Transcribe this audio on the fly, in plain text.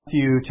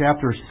Matthew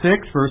chapter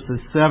 6, verses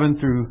 7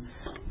 through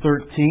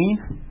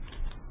 13.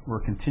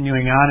 We're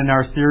continuing on in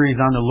our series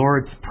on the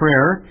Lord's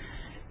Prayer.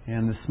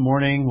 And this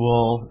morning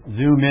we'll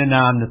zoom in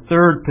on the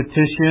third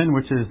petition,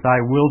 which is, Thy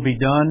will be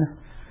done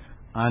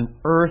on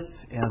earth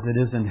as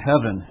it is in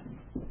heaven.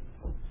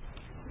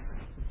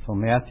 So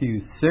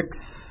Matthew 6,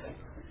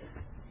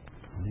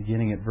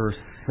 beginning at verse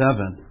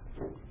 7.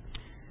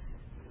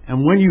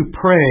 And when you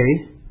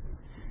pray,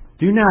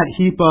 do not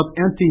heap up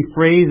empty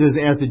phrases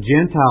as the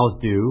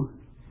Gentiles do,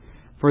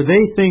 for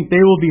they think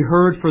they will be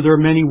heard for their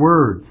many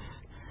words.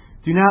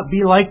 Do not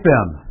be like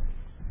them,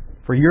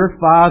 for your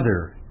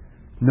Father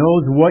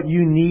knows what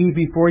you need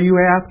before you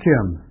ask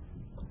Him.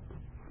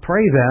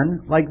 Pray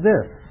then like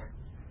this: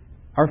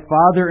 Our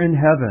Father in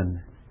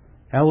heaven,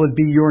 hallowed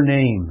be your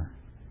name.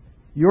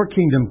 Your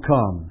kingdom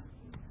come.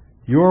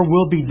 Your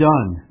will be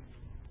done,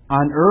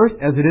 on earth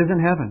as it is in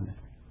heaven.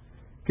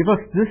 Give us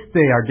this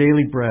day our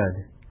daily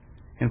bread,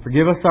 and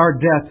forgive us our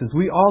debts as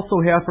we also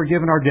have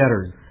forgiven our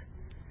debtors.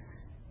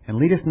 And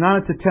lead us not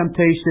into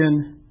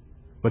temptation,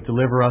 but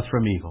deliver us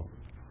from evil.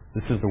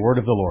 This is the word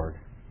of the Lord.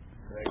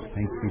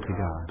 Thanks be to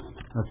God.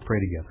 Let's pray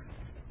together.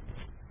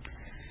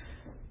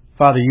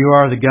 Father, you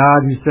are the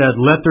God who said,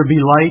 let there be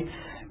light,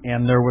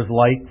 and there was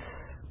light.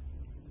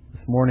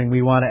 This morning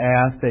we want to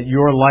ask that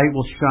your light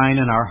will shine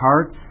in our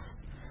hearts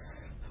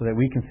so that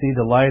we can see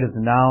the light of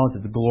the knowledge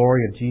of the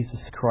glory of Jesus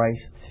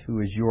Christ,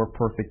 who is your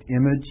perfect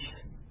image.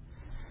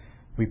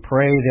 We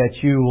pray that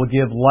you will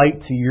give light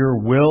to your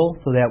will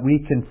so that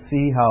we can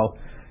see how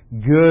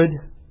good,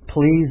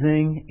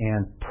 pleasing,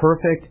 and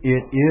perfect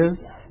it is.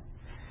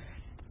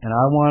 And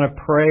I want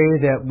to pray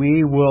that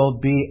we will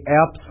be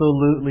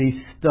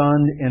absolutely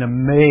stunned and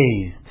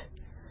amazed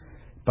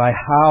by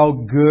how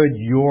good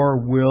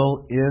your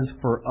will is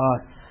for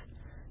us,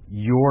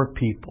 your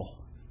people.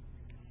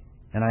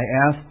 And I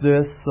ask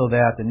this so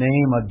that the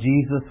name of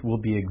Jesus will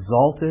be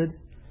exalted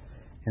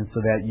and so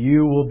that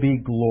you will be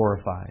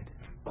glorified.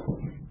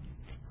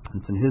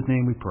 It's in His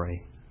name we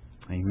pray.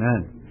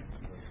 Amen.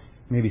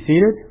 You may be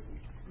seated.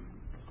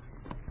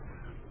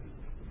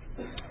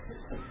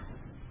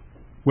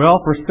 Well,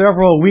 for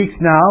several weeks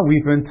now,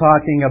 we've been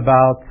talking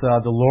about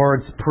the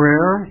Lord's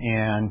Prayer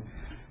and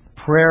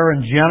prayer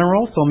in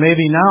general. So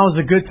maybe now is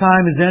a good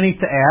time as any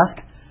to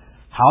ask,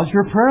 how's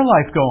your prayer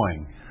life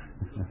going?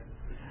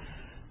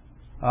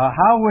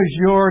 How was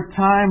your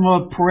time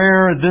of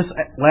prayer this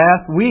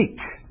last week?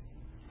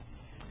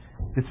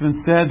 It's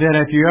been said that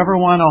if you ever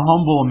want to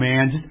humble a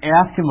man, just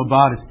ask him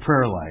about his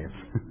prayer life.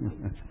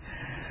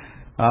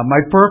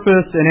 My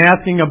purpose in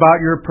asking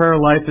about your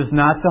prayer life is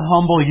not to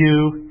humble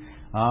you.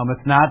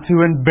 It's not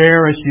to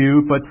embarrass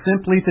you, but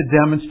simply to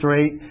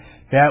demonstrate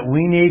that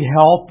we need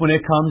help when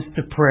it comes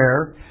to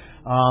prayer,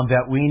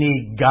 that we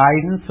need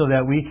guidance so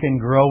that we can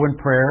grow in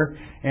prayer,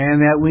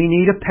 and that we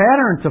need a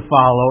pattern to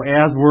follow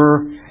as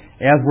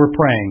we're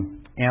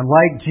praying. And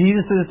like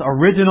Jesus'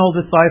 original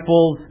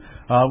disciples,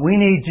 we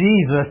need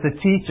Jesus to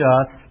teach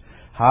us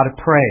how to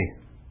pray.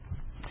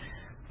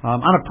 On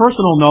a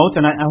personal note,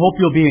 and I hope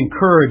you'll be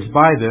encouraged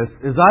by this,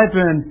 as I've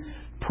been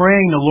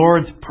praying the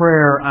Lord's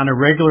Prayer on a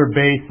regular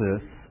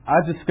basis,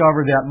 I've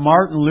discovered that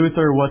Martin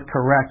Luther was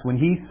correct when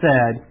he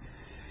said,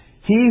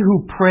 "He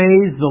who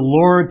prays the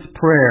Lord's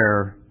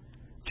Prayer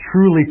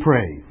truly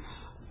prays."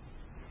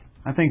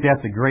 I think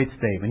that's a great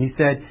statement. He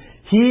said,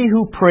 "He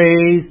who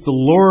prays the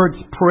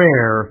Lord's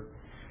Prayer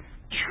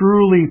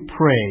truly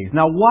prays."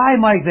 Now, why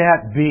might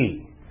that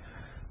be?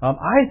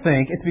 I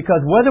think it's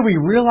because whether we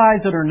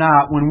realize it or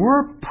not, when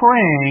we're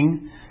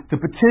praying the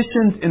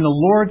petitions in the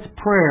Lord's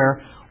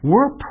Prayer,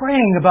 we're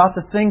praying about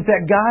the things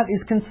that God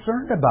is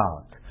concerned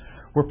about.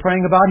 We're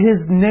praying about His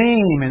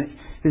name and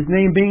His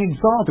name being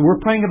exalted.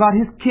 We're praying about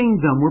His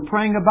kingdom. We're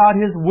praying about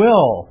His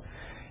will.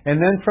 And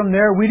then from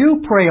there, we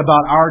do pray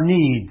about our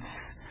needs.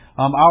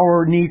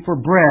 Our need for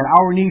bread,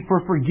 our need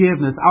for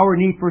forgiveness, our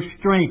need for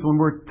strength when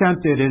we're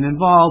tempted and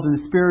involved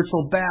in a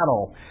spiritual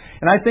battle.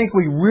 And I think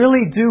we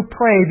really do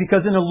pray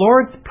because in the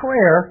Lord's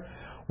Prayer,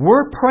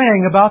 we're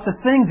praying about the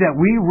things that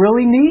we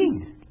really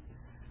need,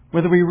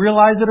 whether we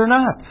realize it or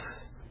not.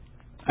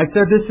 I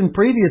said this in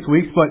previous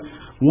weeks, but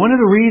one of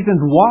the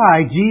reasons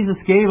why Jesus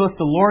gave us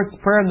the Lord's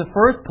Prayer in the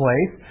first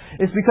place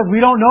is because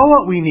we don't know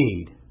what we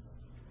need.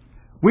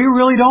 We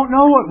really don't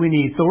know what we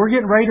need. So we're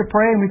getting ready to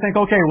pray and we think,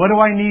 okay, what do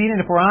I need? And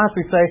if we're honest,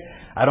 we say,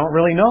 I don't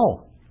really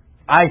know.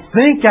 I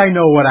think I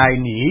know what I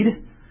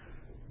need.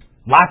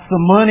 Lots of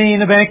money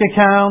in the bank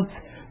account,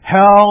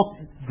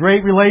 health,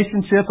 great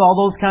relationships, all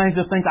those kinds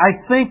of things. I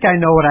think I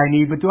know what I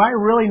need, but do I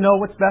really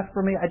know what's best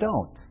for me? I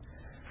don't.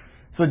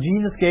 So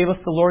Jesus gave us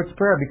the Lord's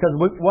Prayer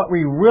because what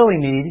we really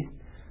need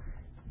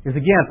is,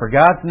 again, for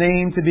God's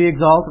name to be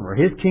exalted, for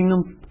His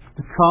kingdom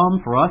to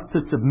come, for us to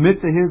submit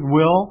to His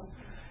will,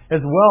 as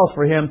well as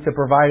for Him to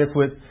provide us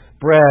with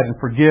bread and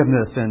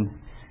forgiveness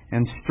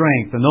and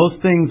strength. And those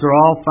things are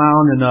all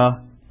found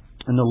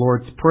in the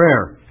Lord's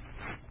Prayer.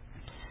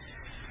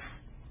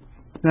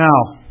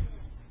 Now,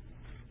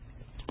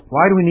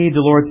 why do we need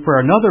the Lord's Prayer?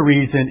 Another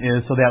reason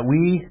is so that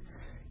we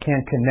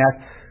can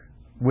connect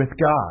with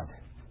God.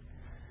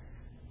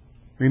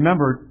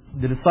 Remember,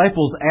 the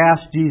disciples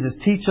asked Jesus,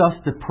 teach us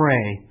to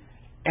pray,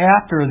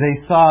 after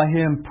they saw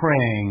Him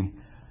praying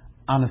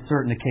on a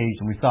certain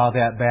occasion. We saw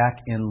that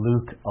back in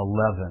Luke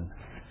 11.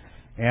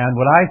 And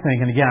what I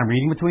think, and again, I'm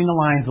reading between the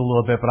lines a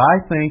little bit, but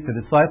I think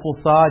the disciples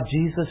saw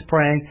Jesus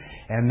praying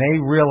and they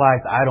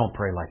realized, I don't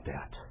pray like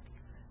that.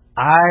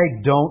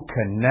 I don't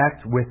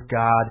connect with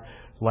God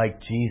like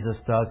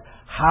Jesus does.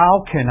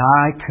 How can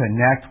I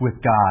connect with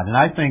God? And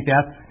I think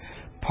that's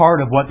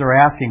part of what they're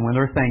asking when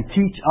they're saying,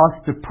 teach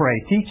us to pray.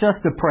 Teach us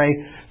to pray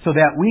so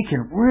that we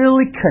can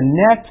really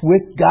connect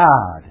with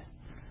God.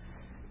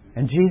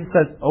 And Jesus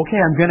says, okay,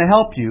 I'm going to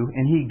help you.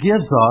 And He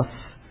gives us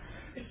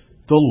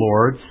the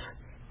Lord's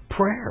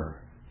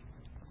Prayer.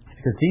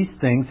 Because these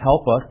things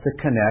help us to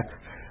connect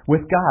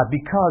with God.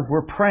 Because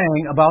we're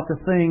praying about the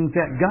things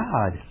that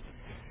God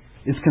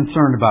is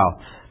concerned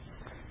about.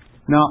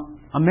 Now,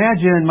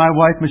 imagine my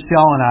wife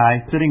Michelle and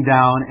I sitting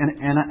down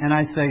and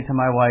I say to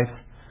my wife,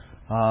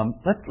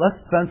 let's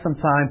spend some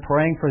time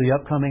praying for the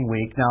upcoming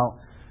week. Now,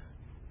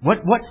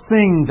 what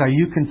things are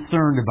you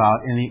concerned about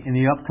in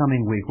the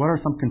upcoming week? What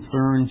are some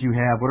concerns you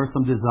have? What are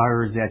some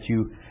desires that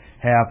you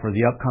have for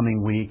the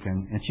upcoming week?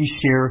 And she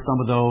shares some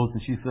of those,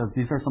 and she says,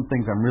 these are some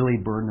things I'm really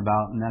burdened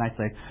about. And then I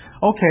say,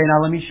 okay, now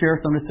let me share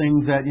some of the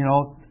things that,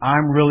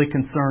 I'm really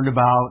concerned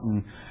about,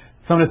 and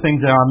some of the things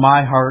that are on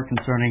my heart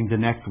concerning the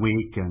next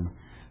week. And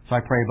so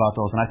I pray about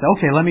those. And I say,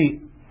 okay,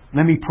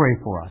 let me pray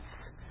for us.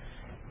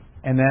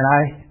 And then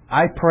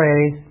I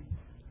pray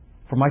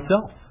for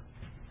myself,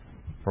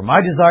 for my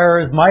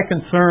desires, my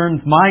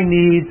concerns, my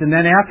needs. And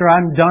then after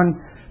I'm done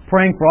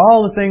praying for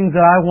all the things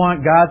that I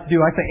want God to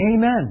do, I say,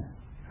 amen.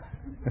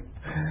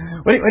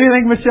 What do you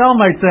think Michelle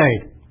might say?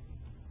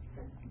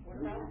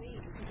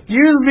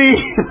 Excuse me.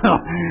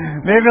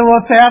 Maybe a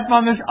little tap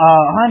on this.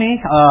 Honey,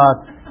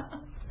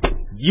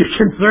 you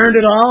concerned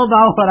at all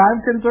about what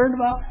I'm concerned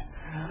about?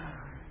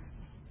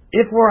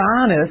 If we're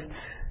honest,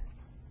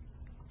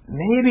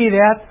 maybe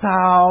that's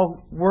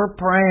how we're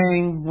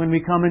praying when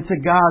we come into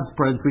God's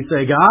presence. We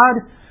say, God,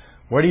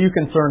 what are you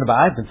concerned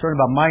about? I'm concerned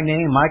about my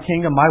name, my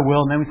kingdom, my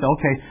will. And then we say,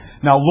 okay,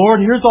 now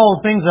Lord, here's all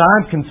the things that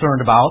I'm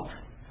concerned about.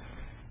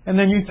 And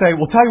then you say,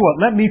 well, tell you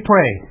what, let me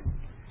pray.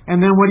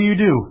 And then what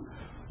do?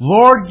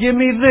 Lord, give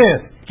me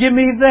this. Give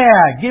me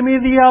that. Give me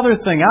the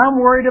other thing. I'm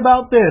worried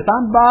about this.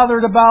 I'm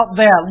bothered about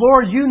that.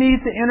 Lord, you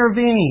need to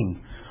intervene.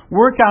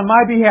 Work on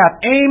my behalf.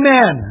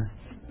 Amen.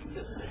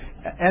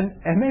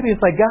 And maybe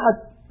it's like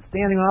God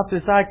standing off to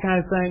the side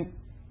kind of saying,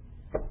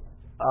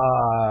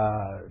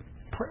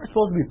 prayer's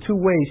supposed to be a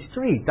two-way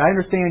street. I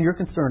understand you're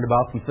concerned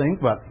about some things,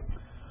 but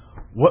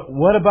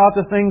what about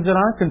the things that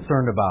I'm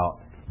concerned about?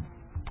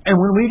 And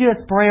when we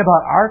just pray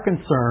about our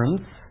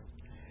concerns,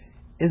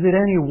 is it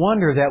any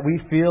wonder that we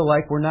feel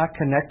like we're not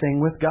connecting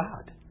with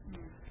God?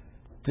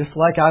 Just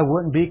like I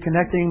wouldn't be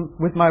connecting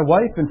with my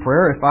wife in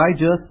prayer if I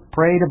just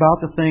prayed about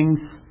the things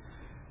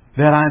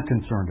that I'm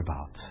concerned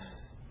about.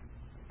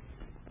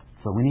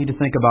 So we need to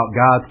think about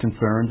God's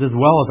concerns as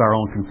well as our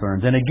own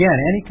concerns. And again,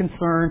 any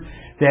concern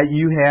that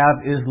you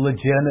have is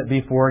legitimate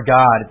before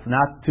God. It's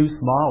not too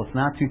small. It's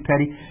not too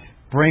petty.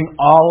 Bring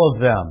all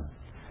of them.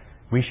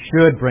 We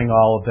should bring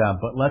all of them,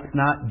 but let's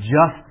not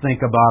just think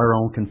about our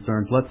own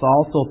concerns. Let's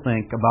also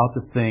think about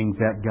the things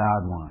that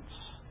God wants.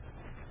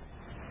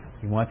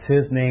 He wants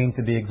His name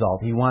to be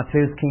exalted. He wants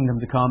His kingdom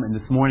to come. And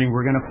this morning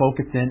we're going to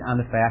focus in on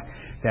the fact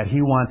that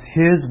He wants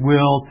His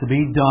will to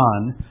be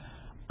done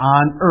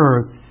on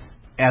earth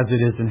as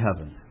it is in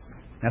heaven.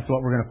 That's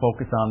what we're going to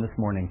focus on this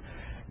morning.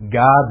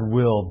 God's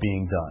will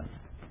being done.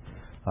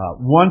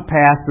 One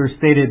pastor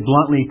stated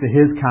bluntly to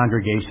his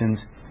congregations,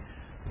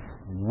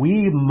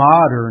 we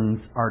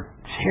moderns are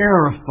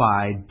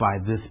terrified by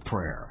this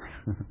prayer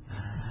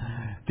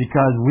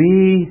because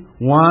we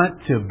want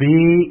to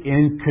be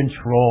in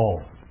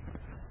control.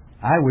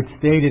 I would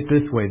state it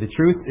this way. The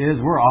truth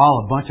is we're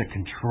all a bunch of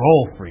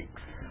control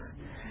freaks.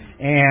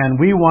 And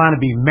we want to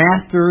be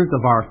masters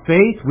of our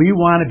faith. We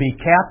want to be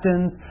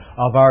captains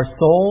of our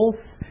souls.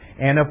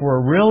 And if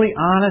we're really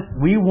honest,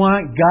 we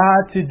want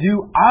God to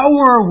do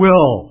our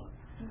will.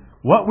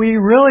 What we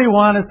really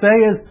want to say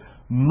is,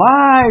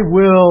 my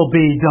will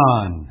be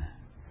done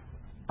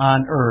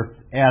on earth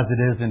as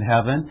it is in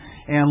heaven.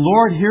 And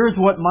Lord, here's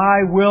what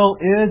my will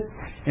is.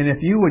 And if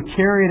you would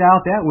carry it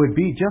out, that would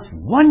be just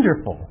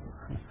wonderful.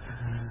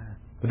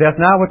 But that's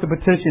not what the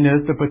petition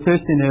is. The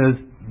petition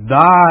is,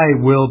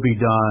 thy will be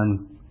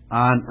done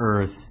on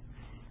earth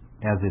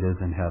as it is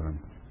in heaven.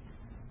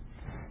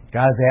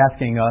 God's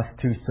asking us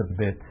to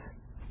submit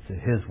to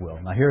His will.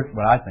 Now here's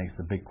what I think is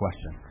the big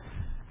question.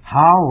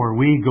 How are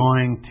we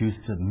going to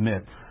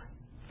submit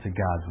to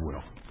God's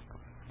will?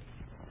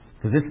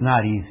 Because it's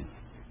not easy.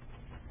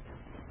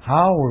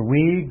 How are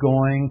we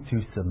going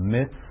to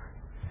submit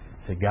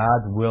to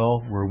God's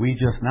will where we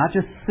just, not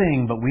just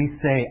sing, but we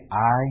say,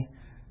 I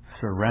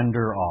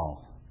surrender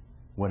all.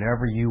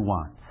 Whatever you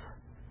want,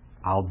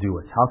 I'll do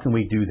it. How can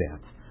we do that?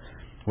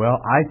 Well,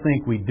 I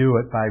think we do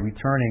it by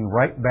returning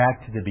right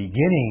back to the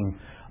beginning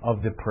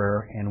of the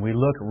prayer, and we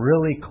look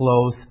really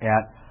close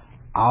at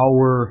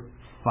our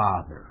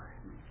Father.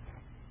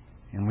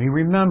 And we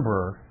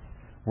remember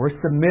We're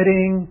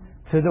submitting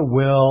to the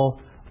will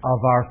of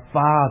our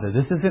Father.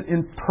 This isn't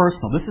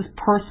impersonal. This is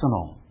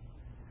personal.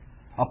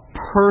 A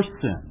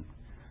person.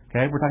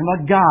 Okay? We're talking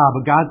about God,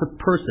 but God's a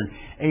person.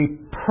 A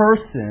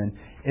person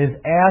is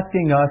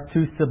asking us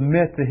to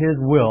submit to His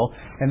will.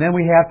 And then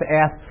we have to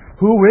ask,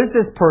 who is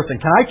this person?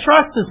 Can I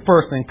trust this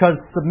person?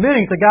 Because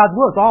submitting to God's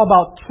will is all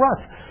about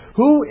trust.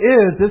 Who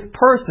is this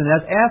person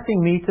that's asking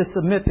me to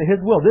submit to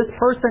His will? This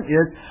person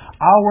is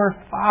our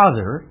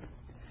Father.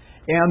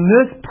 And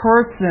this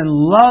person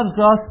loves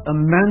us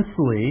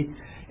immensely.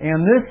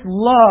 And this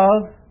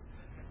love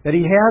that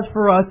He has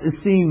for us is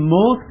seen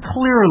most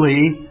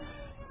clearly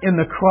in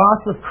the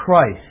cross of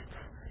Christ.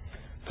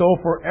 So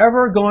if we're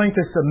ever going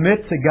to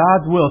submit to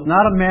God's will, it's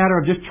not a matter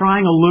of just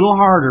trying a little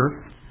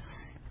harder.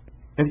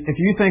 If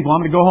you think, well,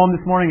 I'm going to go home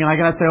this morning and I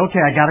got to say,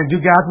 okay, I got to do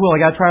God's will, I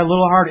got to try a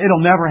little harder,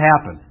 it'll never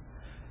happen.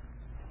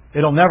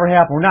 It'll never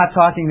happen. We're not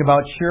talking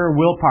about sheer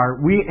willpower.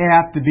 We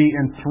have to be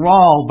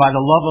enthralled by the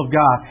love of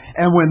God.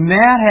 And when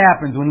that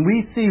happens, when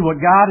we see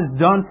what God has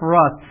done for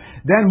us,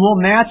 then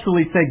we'll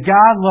naturally say,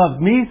 God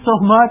loves me so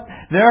much,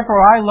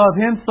 therefore I love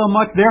Him so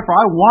much, therefore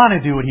I want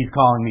to do what He's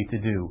calling me to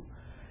do.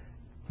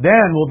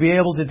 Then we'll be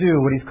able to do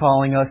what He's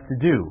calling us to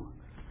do.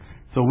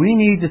 So we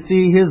need to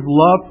see His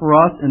love for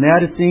us, and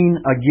that is seen,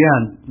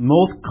 again,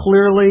 most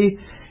clearly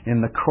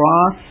in the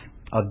cross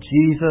of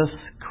Jesus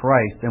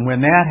Christ. And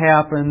when that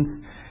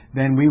happens,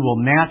 then we will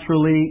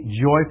naturally,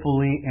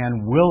 joyfully,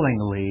 and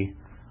willingly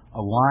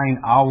align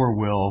our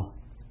will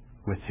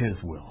with His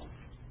will.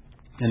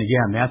 And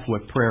again, that's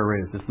what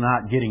prayer is. It's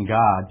not getting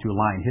God to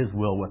align His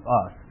will with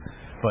us,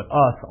 but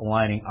us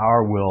aligning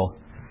our will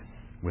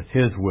with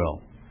His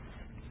will.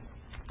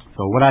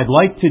 So what I'd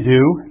like to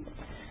do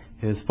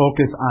is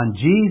focus on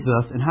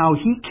Jesus and how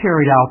He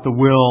carried out the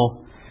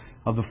will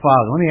of the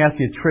Father. Let me ask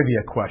you a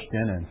trivia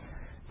question, and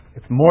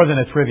it's more than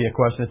a trivia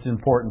question, it's an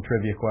important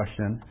trivia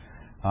question.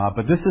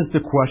 But this is the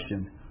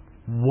question.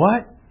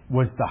 What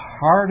was the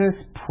hardest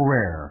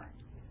prayer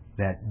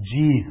that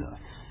Jesus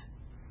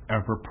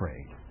ever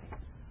prayed?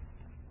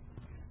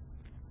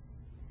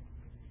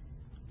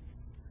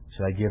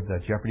 Should I give the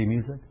Jeopardy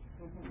music?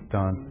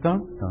 Dun,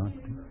 dun,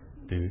 dun,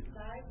 dude.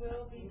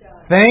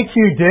 Thank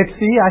you,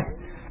 Dixie.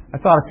 I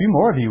thought a few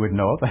more of you would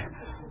know it.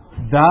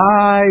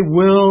 Thy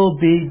will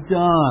be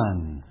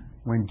done.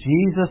 When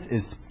Jesus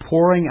is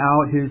pouring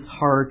out His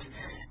heart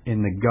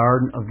in the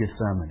Garden of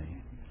Gethsemane.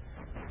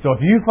 So if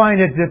you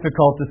find it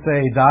difficult to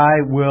say,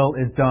 Thy will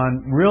is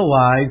done,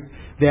 realize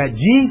that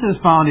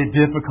Jesus found it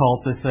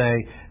difficult to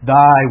say,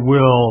 Thy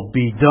will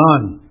be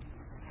done.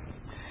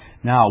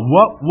 Now,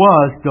 what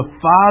was the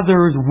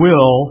Father's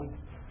will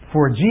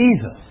for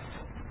Jesus?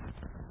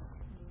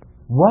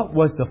 What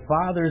was the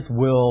Father's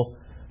will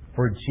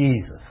for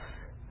Jesus?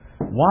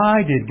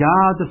 Why did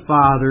God the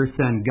Father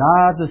send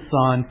God the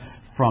Son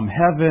from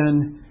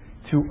heaven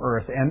to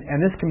earth?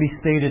 And this can be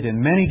stated in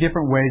many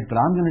different ways, but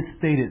I'm going to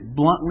state it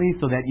bluntly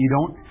so that you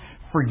don't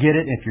forget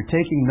it. If you're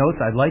taking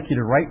notes, I'd like you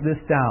to write this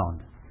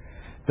down.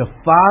 The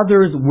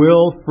Father's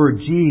will for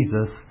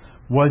Jesus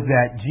was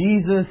that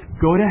Jesus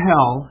go to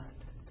hell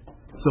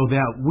so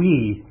that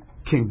we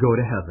can go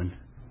to heaven.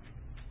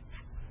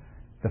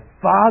 The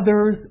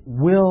Father's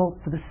will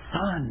for the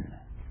Son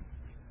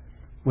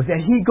was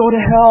that He go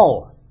to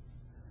hell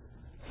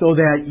so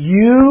that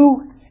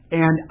you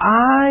and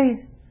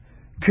I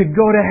could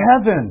go to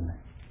heaven.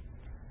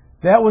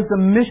 That was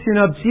the mission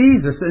of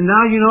Jesus. And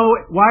now you know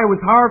why it was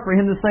hard for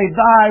Him to say,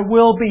 Thy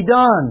will be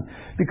done,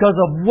 because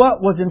of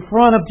what was in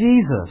front of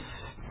Jesus.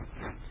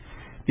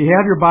 If you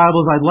have your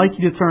Bibles, I'd like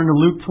you to turn to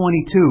Luke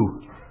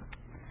 22,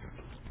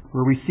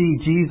 where we see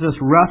Jesus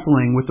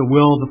wrestling with the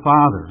will of the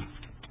Father.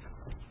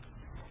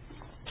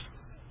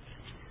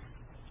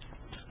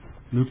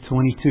 Luke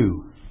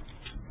 22.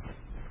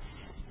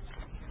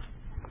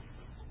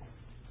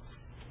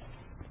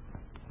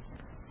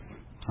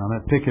 I'm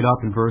going to pick it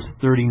up in verse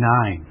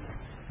 39.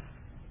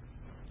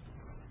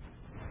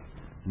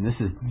 And this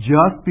is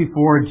just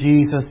before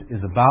Jesus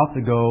is about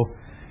to go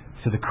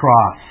to the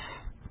cross.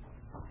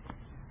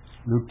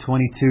 Luke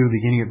 22,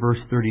 beginning at verse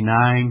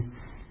 39.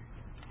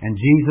 And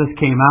Jesus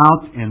came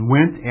out and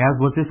went, as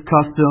was His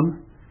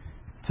custom,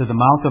 to the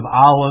Mount of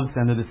Olives,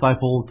 and the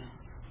disciples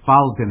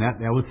followed Him. That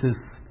was His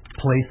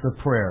place of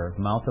prayer,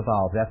 Mount of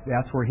Olives.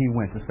 That's where He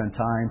went to spend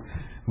time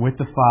with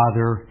the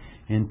Father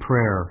in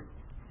prayer.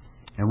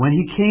 And when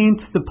He came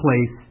to the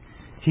place,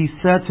 He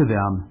said to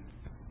them,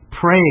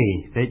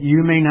 Pray that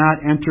you may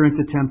not enter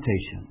into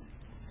temptation.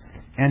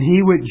 And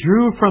He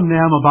withdrew from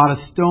them about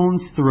a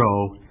stone's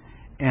throw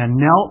and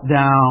knelt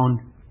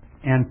down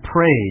and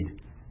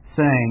prayed,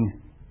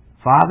 saying,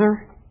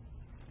 Father,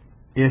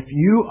 if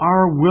you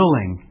are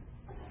willing,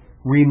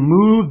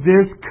 remove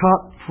this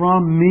cup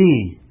from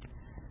me.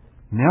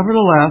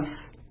 Nevertheless,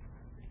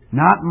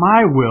 not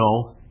my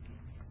will,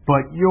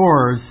 but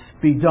yours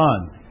be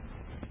done.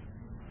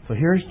 So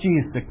here's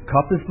Jesus. The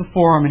cup is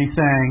before Him, and He's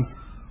saying,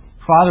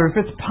 Father, if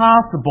it's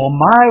possible,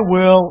 my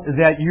will is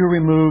that you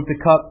remove the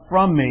cup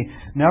from me.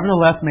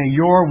 Nevertheless, may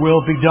your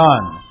will be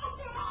done.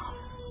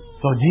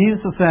 So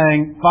Jesus is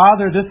saying,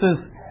 Father, this is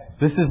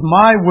This is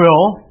my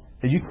will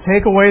that you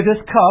take away this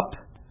cup,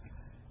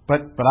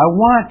 but I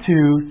want to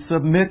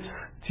submit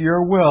to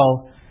your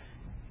will,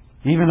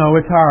 even though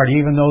it's hard,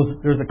 even though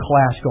there's a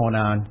clash going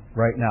on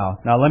right now.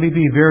 Now let me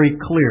be very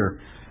clear.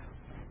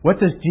 What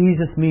does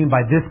Jesus mean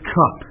by this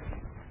cup?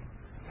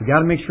 We've got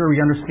to make sure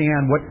we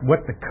understand what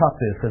the cup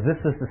is, because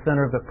this is the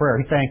center of the prayer.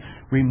 He's saying,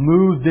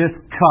 remove this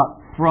cup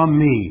from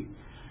me.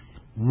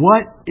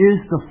 What is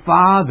the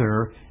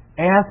Father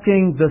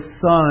asking the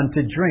Son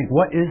to drink?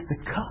 What is the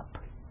cup?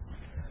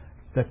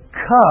 The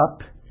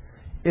cup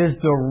is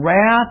the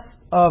wrath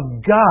of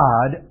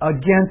God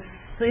against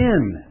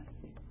sin.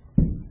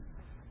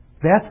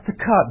 That's the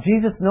cup.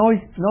 Jesus knows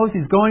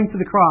He's going to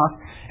the cross,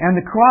 and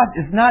the cross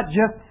is not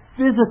just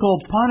physical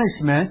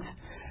punishment.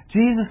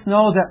 Jesus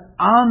knows that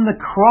on the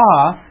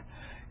cross,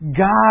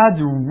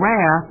 God's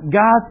wrath,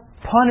 God's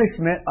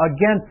punishment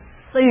against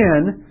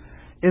sin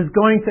is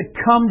going to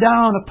come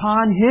down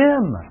upon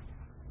Him.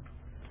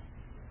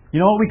 You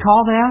know what we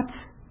call that?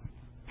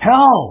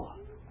 Hell.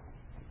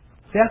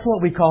 That's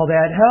what we call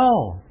that,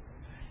 hell.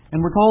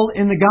 And we're told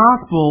in the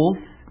Gospels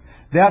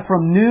that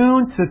from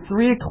noon to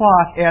 3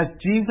 o'clock, as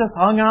Jesus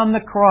hung on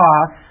the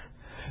cross,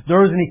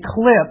 there was an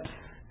eclipse,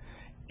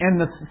 and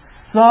the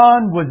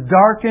sun was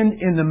darkened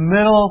in the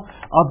middle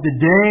of the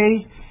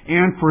day,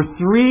 and for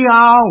 3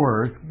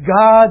 hours,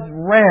 God's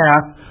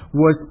wrath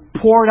was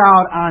poured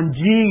out on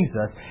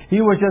Jesus.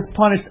 He was just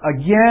punished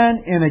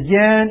again and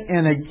again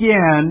and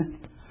again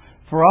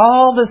for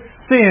all the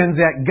sins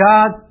that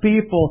God's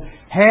people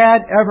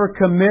had ever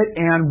commit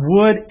and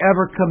would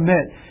ever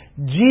commit.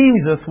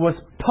 Jesus was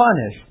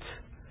punished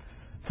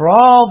for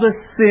all the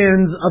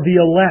sins of the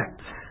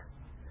elect.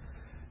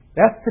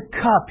 That's the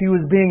cup He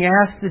was being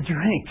asked to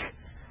drink.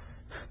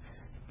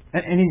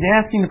 And He's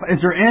asking, is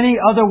there any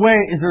other way?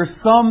 Is there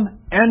some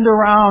end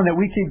around that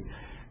we could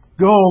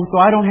go so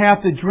I don't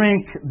have to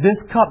drink this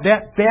cup?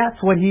 That's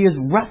what He is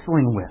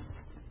wrestling with.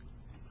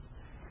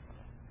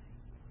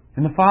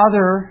 And the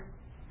Father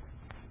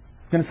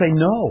is going to say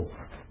no.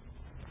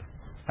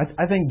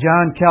 I think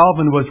John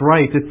Calvin was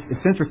right.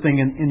 It's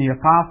interesting in the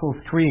Apostles'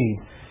 Creed.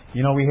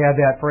 You know, we have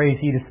that phrase,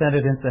 He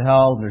descended into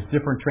hell. There's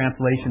different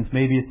translations.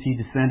 Maybe it's He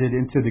descended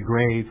into the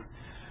grave.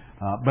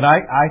 But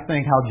I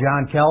think how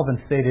John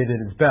Calvin stated it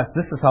is best.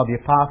 This is how the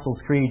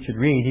Apostles' Creed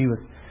should read. He was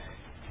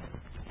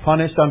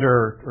punished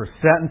under, or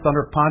sentenced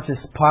under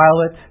Pontius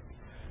Pilate,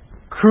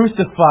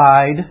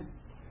 crucified,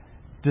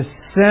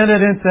 descended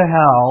into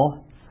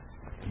hell,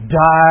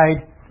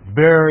 died,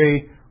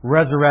 buried,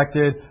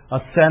 resurrected,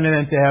 ascended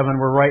into heaven,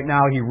 where right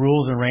now He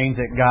rules and reigns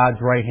at God's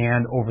right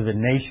hand over the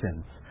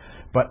nations.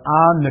 But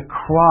on the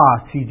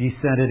cross He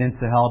descended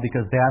into hell,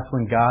 because that's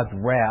when God's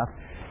wrath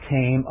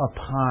came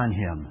upon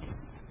Him.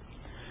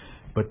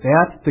 But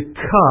that's the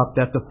cup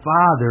that the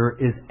Father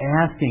is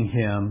asking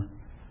Him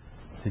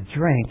to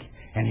drink,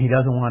 and He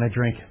doesn't want to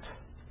drink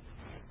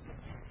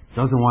it.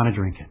 Doesn't want to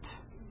drink it.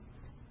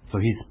 So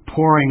He's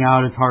pouring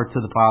out His heart to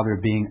the Father,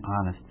 being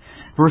honest.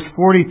 Verse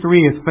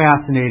 43 is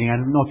fascinating. I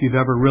don't know if you've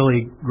ever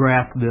really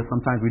grasped this.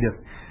 Sometimes we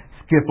just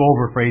skip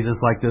over phrases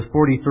like this.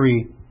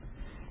 43.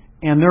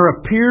 And there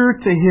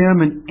appeared to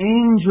him an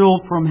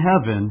angel from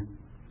heaven,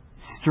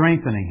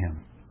 strengthening him.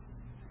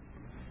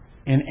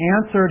 In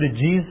answer to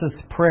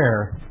Jesus'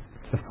 prayer,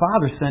 the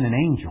Father sent an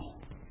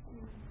angel.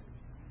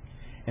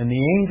 And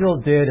the angel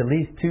did at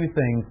least two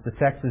things. The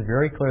text is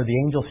very clear. The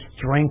angel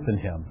strengthened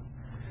him,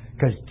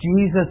 because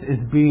Jesus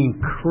is being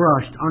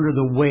crushed under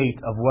the weight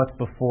of what's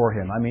before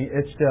Him. I mean,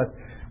 it's just,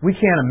 we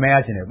can't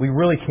imagine it. We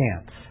really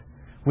can't.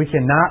 We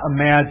cannot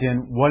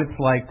imagine what it's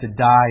like to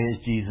die as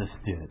Jesus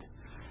did.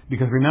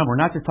 Because remember, we're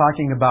not just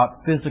talking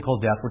about physical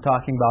death. We're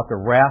talking about the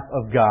wrath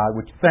of God,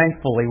 which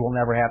thankfully we'll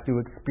never have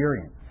to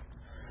experience.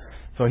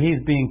 So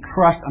He's being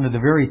crushed under the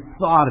very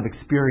thought of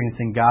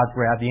experiencing God's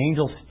wrath. The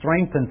angel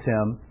strengthens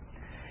Him.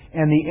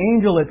 And the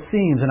angel, it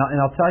seems, and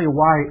I'll tell you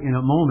why in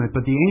a moment,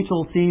 but the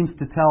angel seems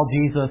to tell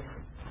Jesus,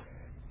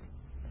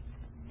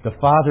 the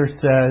Father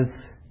says,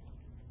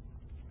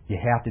 you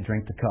have to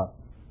drink the cup.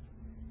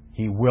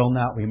 He will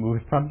not remove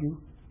it from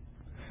you.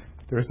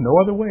 There's no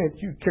other way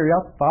that you carry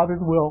out the Father's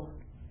will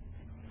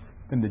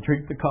than to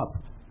drink the cup.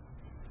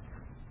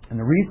 And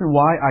the reason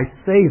why I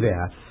say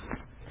that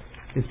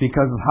is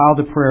because of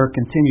how the prayer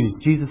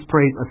continues. Jesus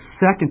prays a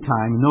second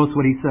time, and notice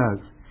what He says.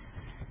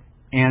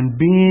 And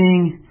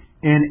being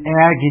in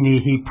agony,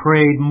 He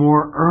prayed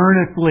more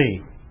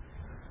earnestly.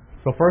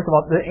 So first of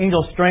all, the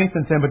angel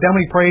strengthens him, but then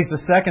when He prays the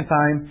second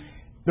time,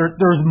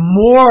 there's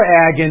more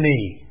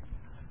agony.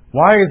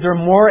 Why is there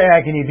more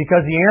agony?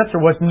 Because the answer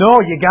was, no,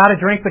 you got to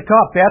drink the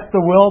cup. That's the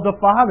will of the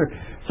Father.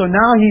 So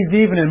now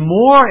He's even in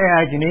more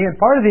agony, and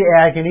part of the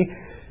agony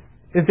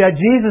is that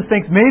Jesus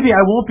thinks, maybe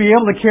I won't be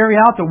able to carry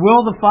out the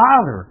will of the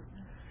Father.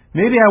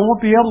 Maybe I won't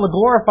be able to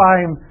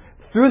glorify Him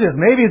through this.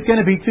 Maybe it's going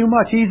to be too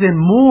much. He's in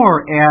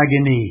more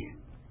agony.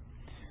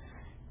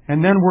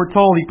 And then we're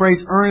told He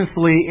prays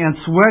earnestly, and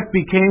sweat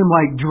became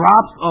like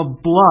drops of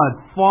blood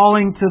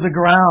falling to the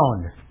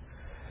ground.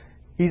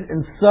 He's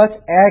in such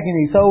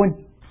agony, so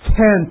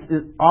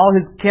intense, all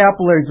His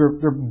capillaries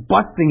are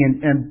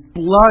busting and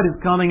blood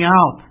is coming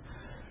out.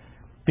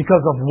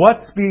 because of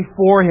what's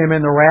before him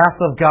in the wrath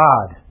of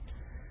God.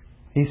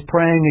 He's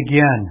praying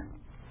again.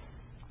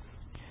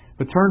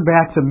 But turn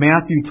back to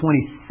Matthew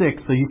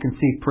 26 so you can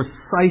see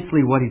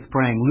precisely what he's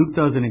praying. Luke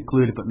doesn't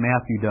include it, but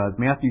Matthew does.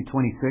 Matthew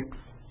 26.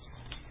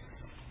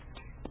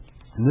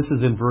 And this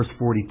is in verse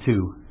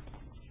 42.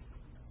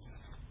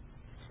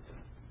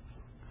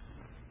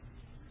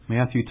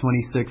 Matthew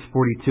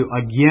 26:42.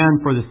 Again,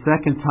 for the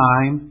second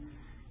time,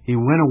 he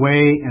went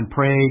away and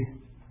prayed,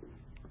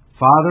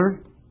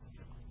 Father,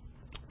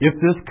 if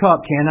this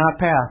cup cannot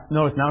pass.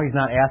 Notice now he's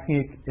not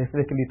asking if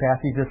it can be passed.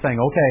 He's just saying,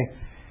 okay,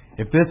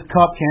 if this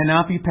cup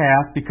cannot be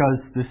passed because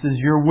this is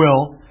your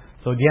will.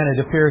 So again,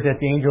 it appears that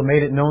the angel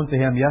made it known to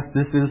him, yes,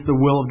 this is the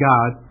will of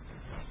God.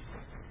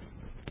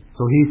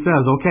 So he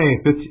says, okay,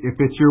 if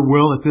it's your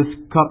will, if this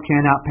cup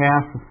cannot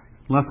pass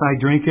unless I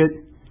drink it,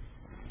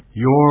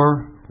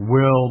 your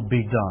will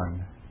be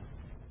done.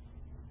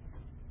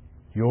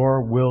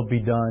 Your will be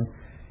done.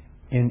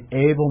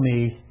 Enable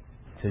me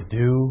to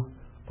do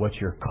what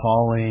you're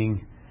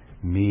calling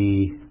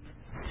me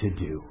to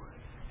do.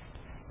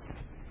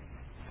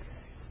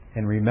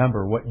 And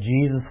remember, what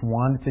Jesus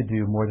wanted to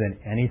do more than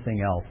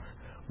anything else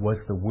was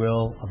the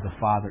will of the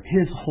Father.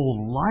 His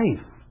whole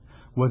life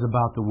was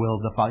about the will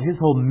of the Father. His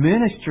whole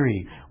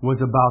ministry was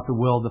about the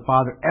will of the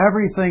Father.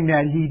 Everything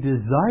that he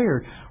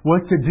desired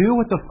was to do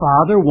what the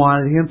Father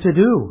wanted him to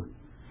do.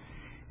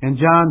 In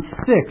John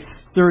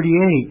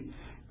 6:38,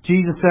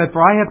 Jesus said, For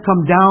I have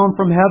come down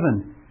from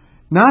heaven,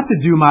 not to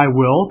do my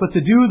will, but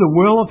to do the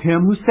will of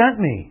him who sent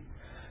me.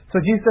 So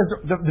Jesus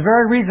says, the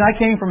very reason I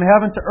came from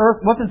heaven to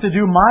earth wasn't to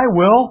do my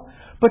will,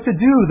 but to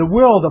do the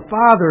will of the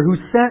Father who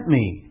sent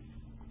me.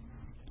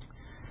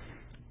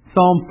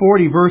 Psalm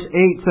 40 verse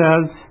 8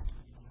 says,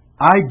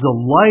 I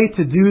delight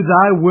to do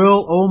thy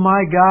will, O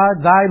my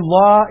God. Thy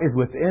law is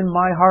within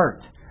my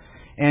heart.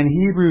 And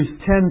Hebrews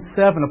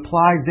 10:7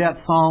 applies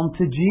that psalm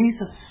to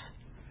Jesus.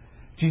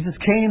 Jesus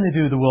came to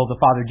do the will of the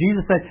Father.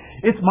 Jesus said,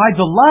 it's my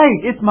delight,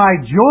 it's my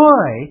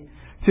joy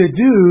to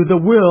do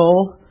the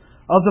will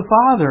of the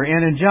Father.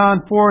 And in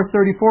John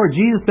 4:34,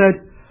 Jesus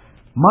said,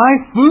 my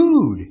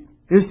food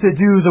is to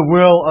do the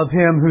will of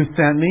him who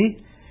sent me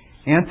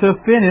and to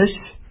finish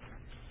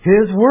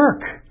his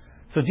work.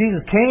 So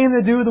Jesus came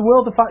to do the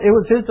will of the Father. It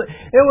was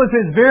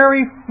his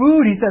very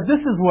food. He said,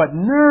 this is what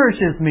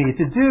nourishes me,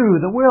 to do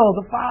the will of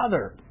the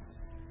Father.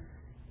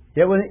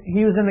 Yet when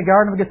he was in the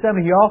Garden of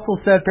Gethsemane, he also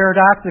said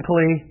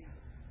paradoxically,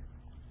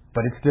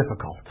 but it's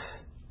difficult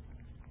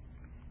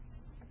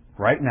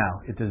right now,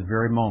 at this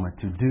very moment,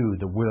 to do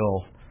the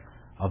will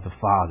of the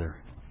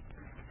Father.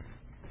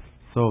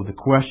 So the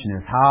question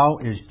is, how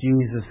is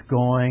Jesus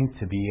going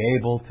to be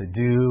able to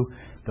do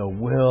the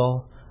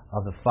will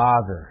of the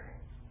Father?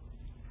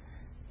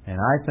 And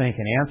I think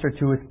in answer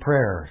to his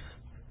prayers,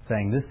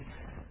 saying,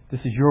 this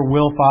is your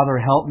will, Father,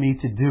 help me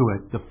to do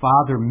it, the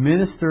Father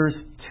ministers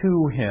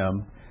to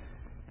him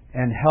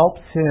and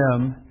helps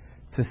him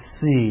to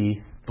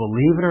see,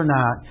 believe it or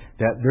not,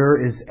 that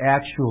there is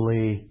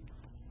actually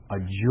a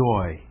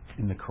joy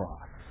in the cross.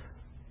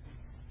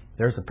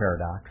 There's a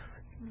paradox.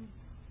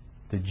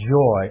 The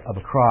joy of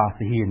a cross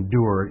that he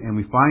endured. And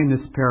we find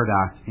this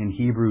paradox in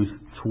Hebrews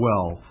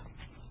 12.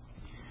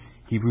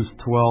 Hebrews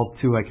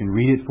 12:2. I can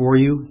read it for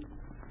you.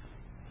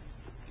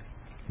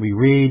 We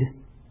read,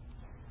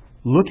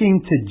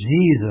 looking to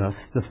Jesus,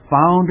 the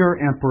founder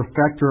and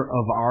perfecter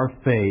of our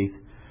faith,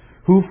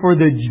 who for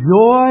the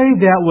joy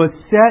that was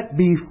set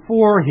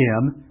before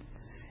him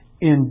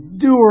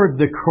endured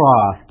the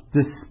cross,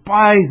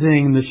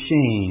 despising the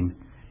shame,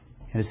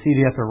 and is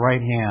seated at the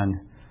right hand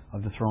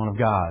of the throne of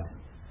God.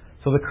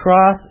 So the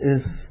cross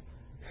is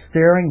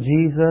staring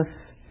Jesus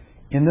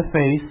in the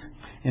face,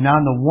 and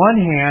on the one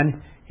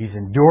hand, he's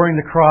enduring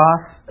the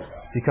cross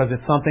because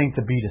it's something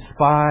to be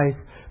despised,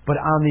 but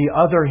on the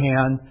other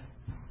hand,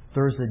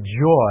 there's a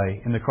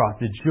joy in the cross,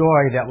 the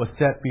joy that was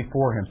set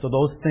before him. So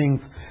those things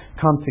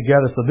come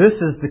together. So this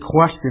is the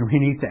question we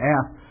need to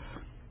ask.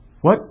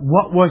 What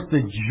was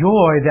the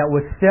joy that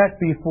was set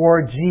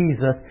before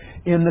Jesus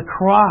in the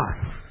cross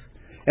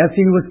as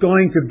he was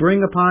going to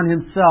bring upon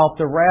himself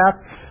the wrath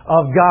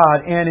of God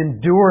and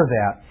endure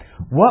that?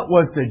 What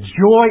was the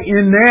joy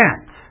in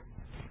that?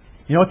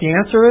 You know what the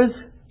answer is?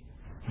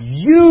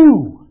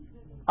 You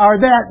are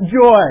that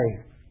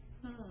joy.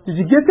 Did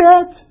you get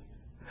that?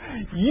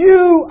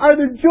 You are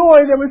the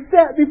joy that was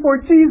set before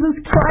Jesus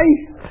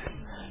Christ.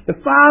 The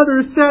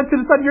Father said to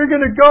the Son, you're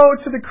going to go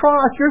to the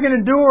cross. You're going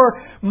to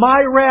endure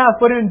my wrath.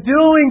 But in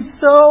doing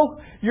so,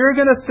 you're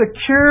going to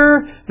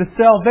secure the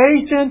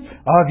salvation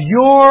of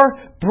your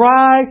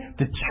bride,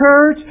 the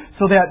church,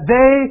 so that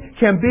they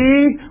can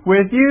be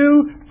with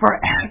you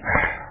forever.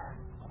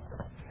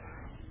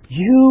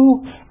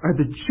 You are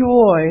the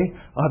joy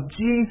of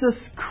Jesus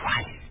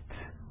Christ.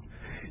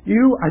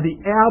 You are the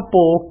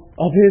apple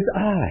of his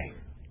eye.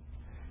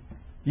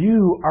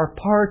 You are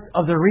part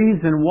of the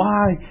reason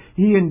why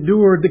he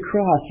endured the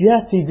cross.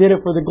 Yes, he did it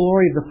for the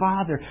glory of the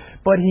Father,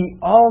 but he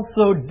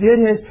also did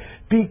it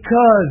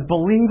because,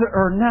 believe it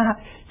or not,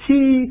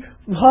 he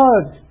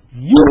loves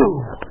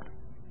you.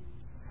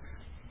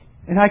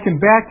 And I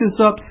can back this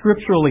up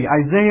scripturally.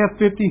 Isaiah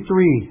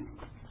 53.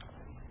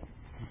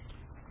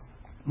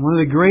 One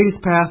of the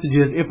greatest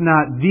passages, if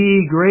not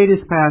the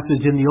greatest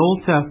passage in the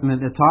Old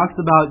Testament that talks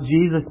about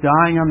Jesus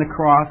dying on the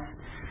cross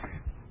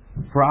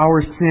for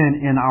our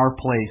sin in our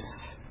place.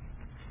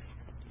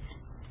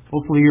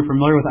 Hopefully you're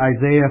familiar with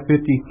Isaiah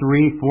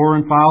 53, 4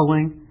 and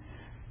following.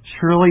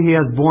 Surely He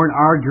has borne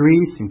our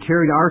griefs and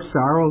carried our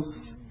sorrows.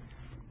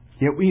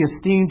 Yet we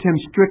esteemed Him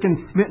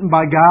stricken, smitten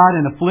by God,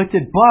 and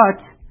afflicted,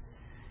 but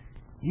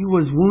He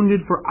was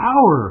wounded for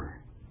our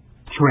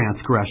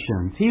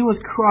transgressions. He was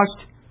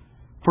crushed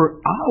for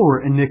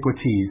our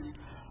iniquities.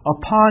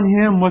 Upon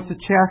Him was the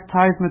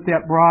chastisement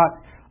that brought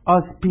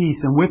us peace,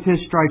 and with His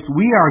stripes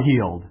we are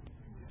healed.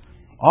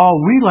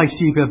 All we like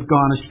sheep have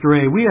gone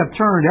astray. We have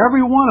turned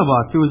every one of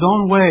us to his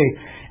own way,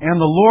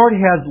 and the Lord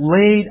has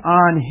laid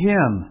on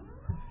Him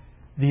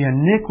the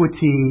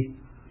iniquity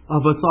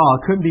of us all.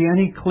 It couldn't be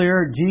any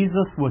clearer.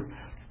 Jesus was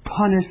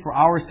punished for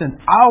our sins.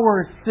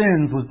 Our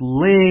sins was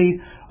laid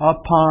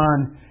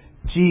upon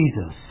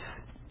Jesus.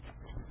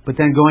 But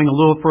then going a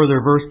little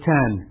further, verse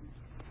 10.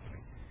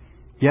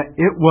 Yet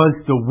it was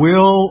the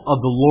will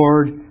of the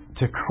Lord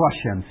to crush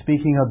Him.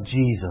 Speaking of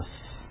Jesus.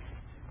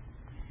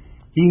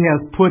 He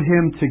has put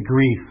Him to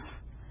grief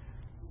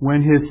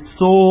when His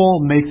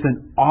soul makes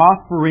an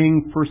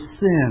offering for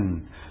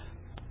sin.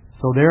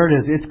 So there it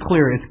is. It's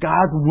clear. It's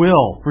God's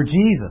will for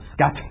Jesus.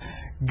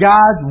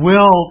 God's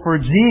will for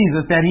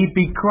Jesus that He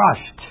be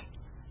crushed.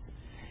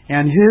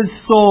 And His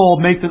soul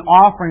makes an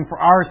offering for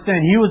our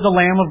sin. He was the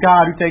Lamb of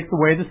God who takes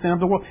away the sin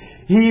of the world.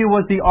 He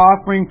was the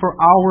offering for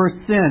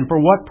our sin. For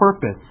what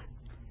purpose?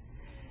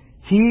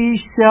 He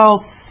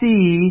shall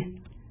see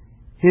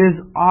His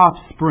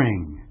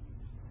offspring.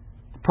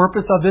 The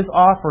purpose of this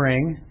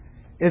offering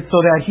is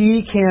so that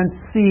He can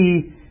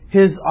see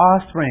His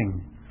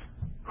offspring.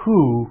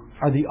 Who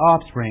are the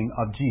offspring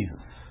of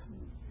Jesus?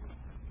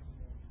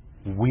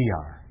 We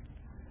are.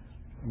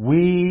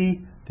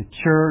 We, the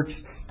church,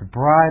 the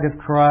bride of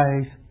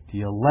Christ,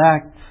 the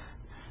elect,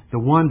 the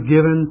ones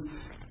given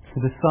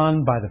to the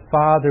Son by the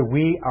Father.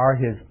 We are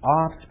His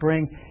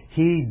offspring.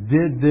 He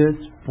did this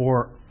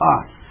for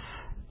us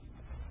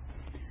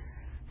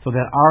so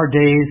that our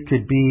days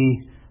could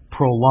be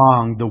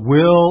prolonged. The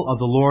will of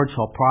the Lord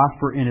shall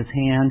prosper in His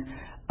hand.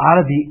 Out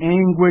of the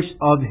anguish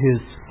of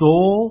His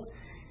soul,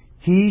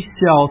 He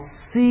shall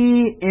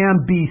see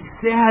and be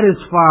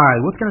satisfied.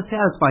 What's going to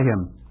satisfy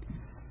Him?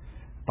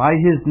 By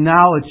His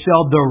knowledge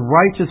shall the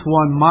righteous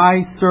one,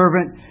 my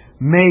servant,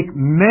 make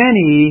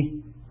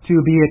many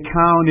to be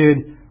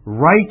accounted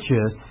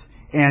righteous,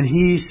 and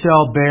he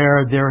shall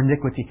bear their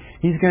iniquity.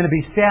 He's going to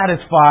be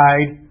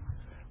satisfied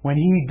when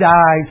He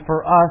dies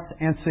for us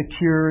and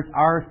secures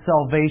our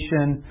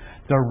salvation,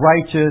 the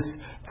righteous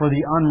for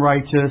the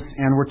unrighteous.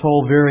 And we're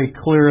told very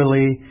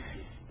clearly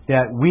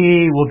that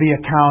we will be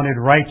accounted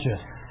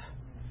righteous.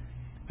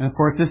 And of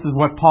course, this is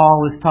what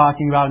Paul is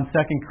talking about in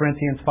 2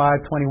 Corinthians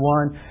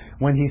 5:21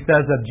 when he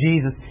says of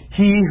Jesus,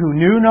 He who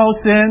knew no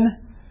sin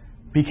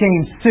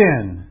became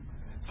sin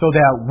so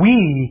that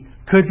we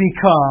could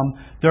become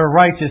the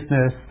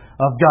righteousness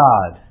of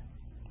God.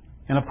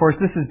 And of course,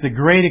 this is the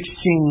great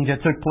exchange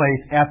that took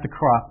place at the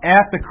cross.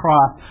 At the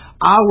cross,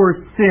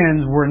 our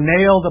sins were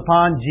nailed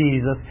upon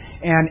Jesus,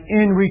 and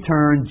in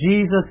return,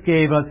 Jesus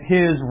gave us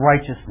His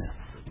righteousness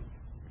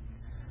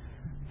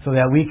so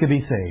that we could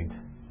be saved.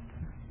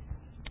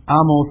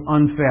 Almost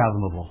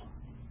unfathomable.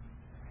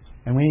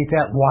 And we need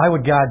that. Why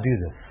would God do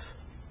this?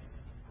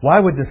 Why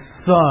would the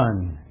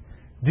Son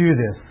do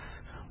this?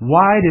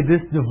 Why did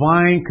this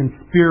divine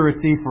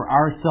conspiracy for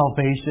our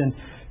salvation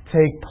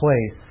take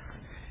place?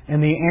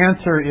 And the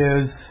answer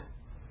is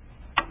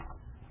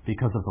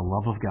because of the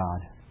love of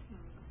God.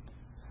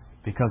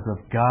 Because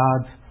of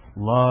God's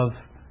love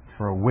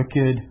for a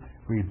wicked,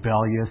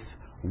 rebellious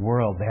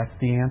world. That's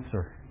the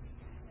answer.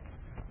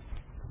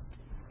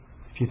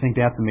 If you think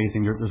that's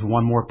amazing, there's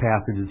one more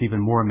passage that's even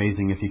more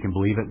amazing, if you can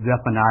believe it.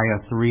 Zephaniah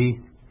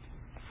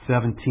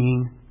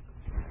 3:17.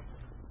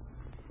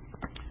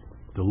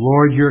 The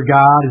Lord your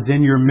God is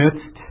in your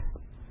midst,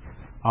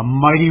 a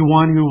mighty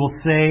one who will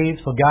save.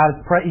 So God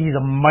is He's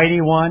a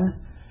mighty one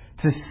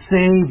to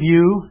save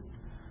you.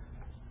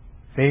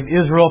 Save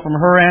Israel from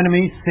her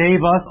enemies.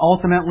 Save us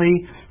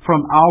ultimately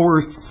from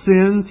our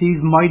sins.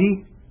 He's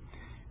mighty.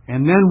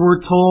 And then we're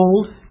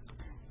told,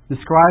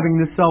 describing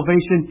this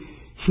salvation,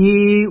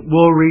 He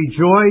will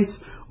rejoice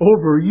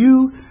over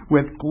you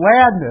with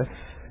gladness.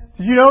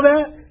 Did you know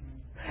that?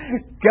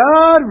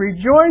 God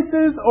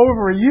rejoices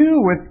over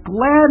you with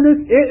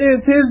gladness. It is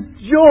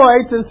His joy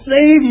to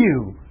save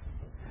you.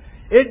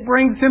 It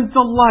brings Him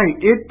delight.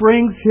 It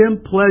brings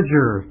Him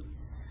pleasure.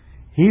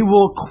 He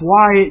will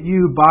quiet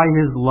you by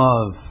His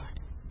love.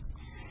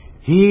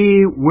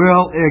 He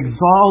will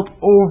exalt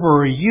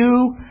over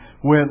you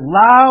with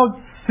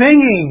loud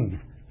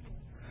singing.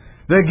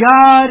 The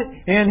God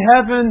in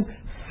heaven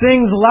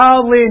sings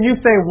loudly, and you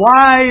say,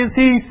 why is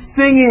He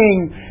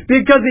singing?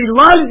 Because He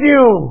loves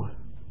you.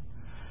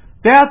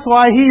 That's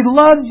why He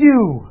loves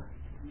you.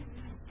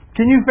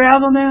 Can you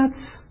fathom that?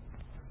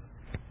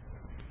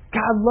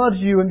 God loves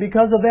you, and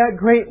because of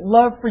that great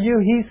love for you,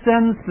 He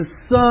sends the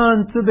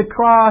Son to the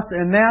cross,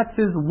 and that's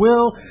His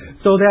will,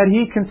 so that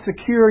He can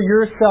secure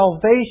your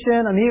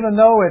salvation. And even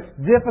though it's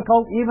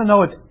difficult, even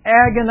though it's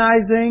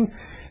agonizing,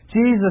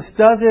 Jesus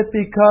does it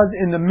because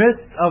in the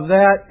midst of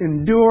that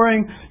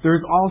enduring,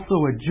 there's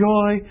also a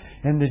joy,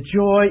 and the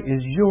joy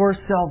is your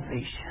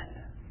salvation.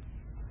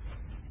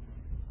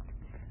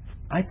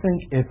 I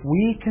think if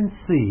we can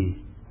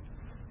see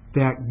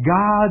that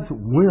God's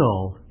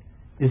will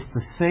is to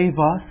save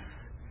us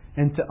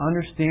and to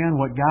understand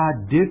what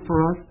God did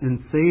for us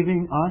in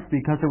saving us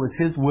because it was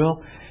His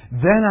will,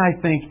 then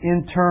I think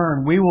in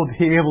turn we will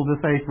be able to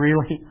say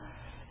freely,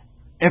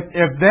 if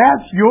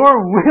that's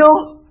your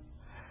will,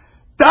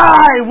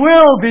 Thy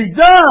will be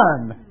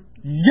done.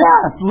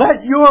 Yes,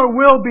 let your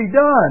will be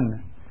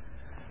done.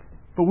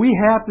 But we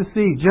have to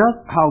see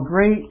just how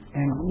great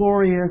and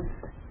glorious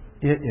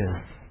it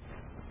is.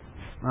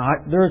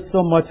 There's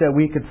so much that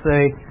we could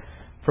say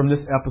from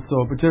this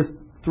episode, but just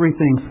 3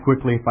 things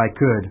quickly if I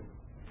could.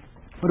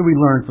 What do we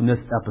learn from this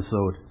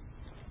episode?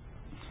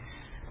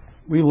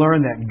 We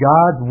learn that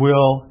God's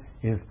will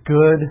is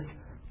good,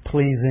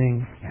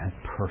 pleasing, and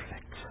perfect.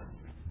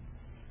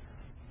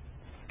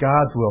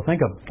 God's will.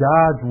 Think of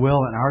God's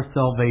will in our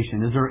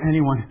salvation. Is there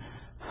anyone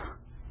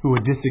who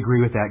would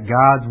disagree with that?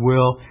 God's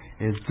will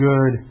is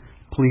good,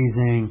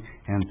 pleasing,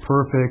 and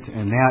perfect.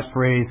 And that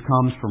phrase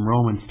comes from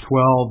Romans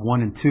 12,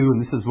 1 and 2.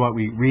 And this is what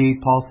we read.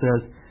 Paul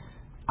says,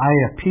 I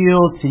appeal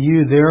to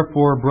you,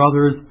 therefore,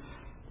 brothers,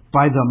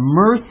 by the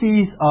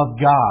mercies of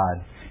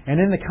God. And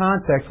in the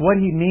context, what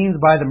he means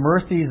by the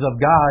mercies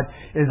of God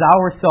is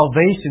our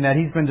salvation that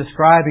he's been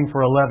describing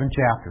for 11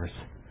 chapters.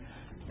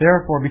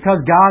 Therefore,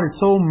 because God is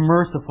so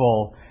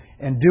merciful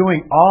and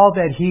doing all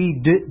that He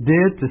did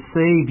to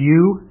save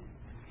you,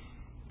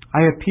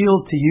 I appeal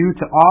to you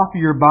to offer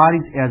your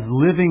bodies as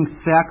living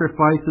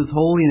sacrifices,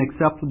 holy and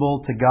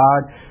acceptable to God,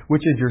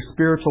 which is your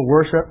spiritual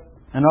worship.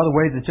 In other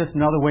ways, it's just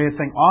another way of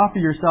saying, offer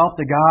yourself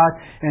to God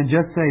and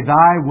just say,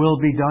 Thy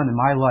will be done in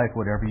my life,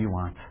 whatever you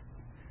want.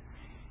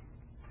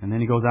 And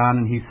then he goes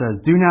on and he says,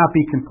 do not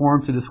be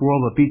conformed to this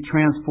world, but be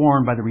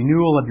transformed by the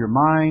renewal of your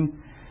mind,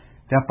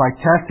 that by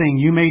testing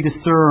you may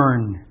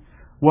discern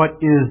what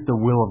is the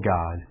will of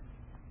God,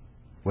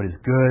 what is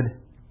good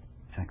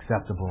and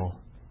acceptable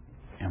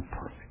and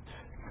perfect.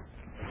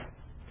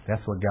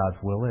 That's what God's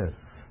will is.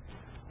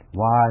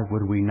 Why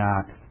would we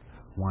not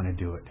want to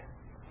do it?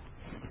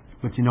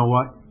 But you know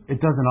what? It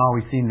doesn't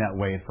always seem that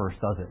way at first,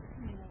 does it?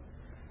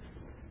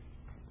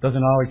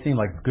 Doesn't always seem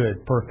like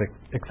good, perfect,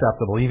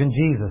 acceptable. Even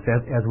Jesus,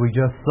 as we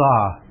just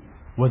saw,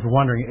 was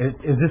wondering,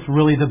 is this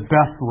really the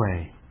best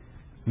way?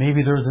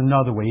 Maybe there's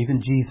another way.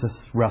 Even Jesus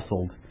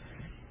wrestled.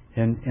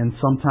 And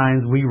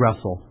sometimes we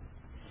wrestle.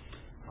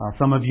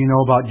 Some of you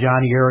know about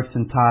Johnny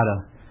Erickson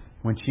Tada.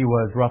 When she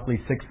was roughly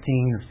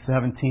 16 or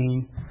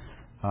 17,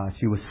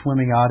 she was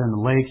swimming out in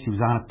the lake. She was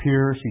on a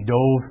pier. She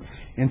dove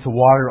into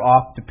water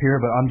off the pier,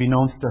 but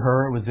unbeknownst to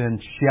her, it was in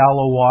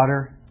shallow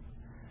water.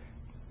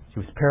 She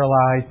was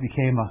paralyzed,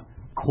 became a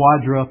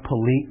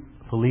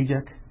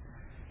quadriplegic,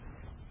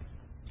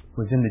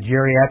 was in the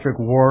geriatric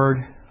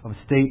ward of a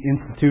state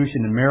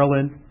institution in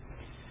Maryland.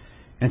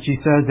 And she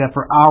says that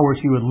for hours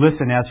she would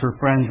listen as her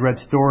friends read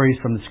stories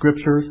from the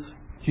Scriptures.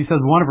 She says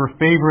one of her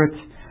favorite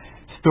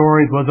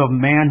stories was of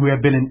a man who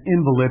had been an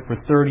invalid for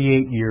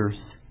 38 years.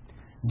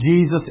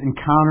 Jesus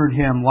encountered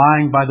him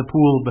lying by the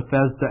pool of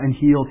Bethesda and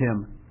healed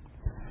him.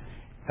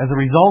 As a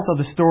result of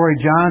the story,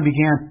 John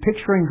began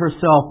picturing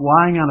herself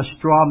lying on a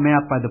straw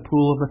mat by the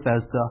pool of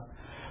Bethesda.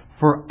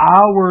 For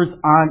hours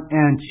on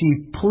end,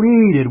 she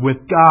pleaded with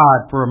God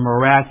for a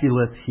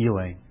miraculous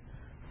healing.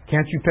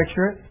 Can't you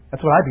picture it?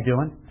 That's what I'd be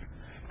doing.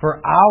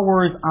 For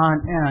hours on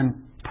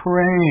end,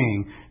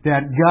 praying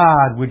that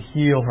God would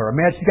heal her.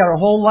 Imagine she's got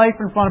her whole life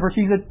in front of her.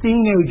 She's a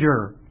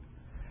teenager.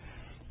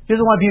 She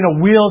doesn't want to be in a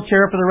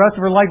wheelchair for the rest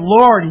of her life.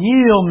 Lord,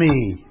 heal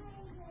me.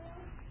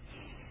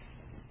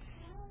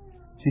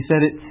 She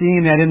said it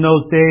seemed that in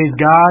those days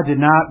God did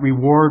not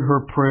reward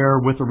her prayer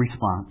with a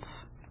response.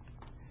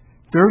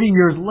 30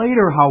 years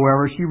later,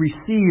 however, she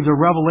received a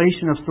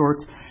revelation of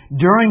sorts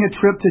during a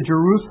trip to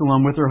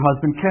Jerusalem with her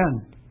husband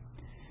Ken.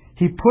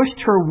 He pushed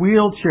her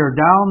wheelchair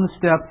down the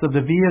steps of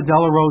the Via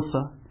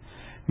Dolorosa,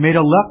 made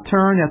a left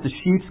turn at the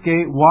Sheep's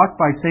Gate, walked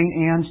by St.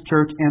 Anne's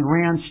Church, and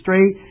ran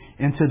straight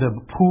into the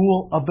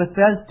pool of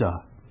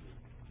Bethesda.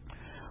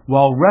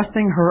 While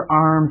resting her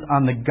arms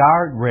on the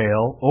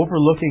guardrail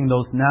overlooking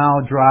those now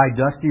dry,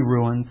 dusty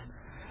ruins,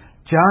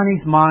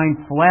 Johnny's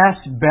mind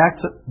flashed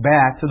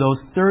back to those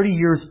 30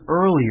 years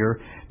earlier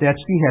that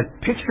she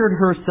had pictured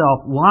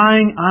herself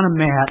lying on a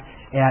mat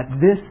at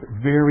this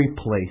very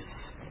place.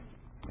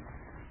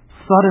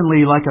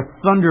 Suddenly, like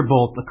a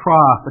thunderbolt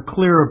across a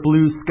clear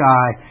blue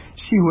sky,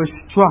 she was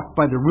struck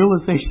by the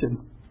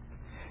realization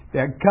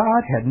that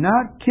God had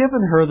not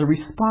given her the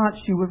response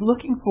she was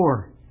looking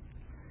for.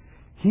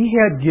 He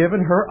had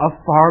given her a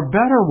far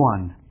better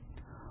one.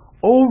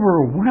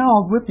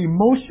 Overwhelmed with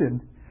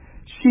emotion,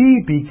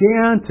 she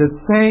began to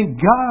thank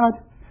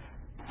God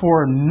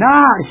for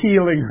not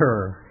healing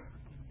her.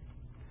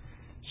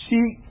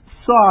 she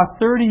saw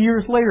 30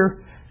 years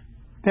later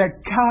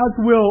that God's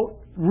will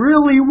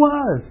really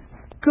was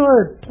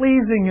good,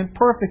 pleasing, and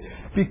perfect.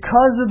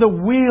 Because of the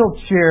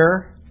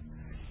wheelchair,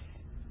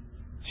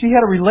 she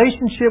had a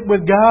relationship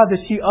with God that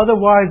she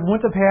otherwise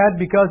wouldn't have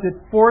had because it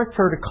forced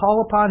her to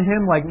call upon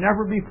Him like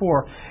never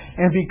before.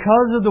 And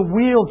because of the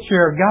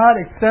wheelchair, God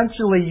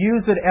essentially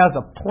used it as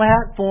a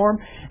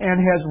platform and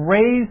has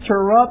raised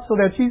her up so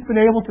that she's been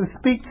able to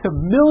speak to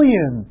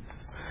millions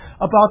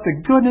about the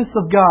goodness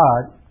of God.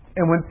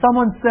 And when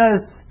someone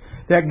says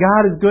that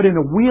God is good in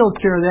a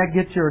wheelchair, that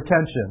gets your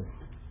attention.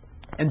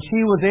 And she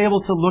was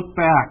able to look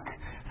back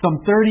some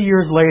 30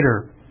 years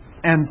later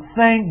and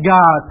thank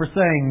God for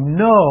saying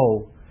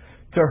no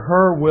to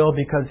her will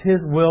because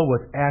His will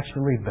was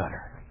actually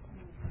better.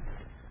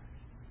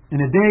 And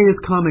a day is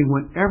coming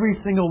when every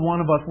single one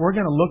of us, we're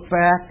going to look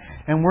back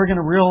and we're going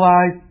to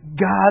realize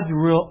God's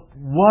will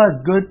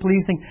was good,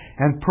 pleasing,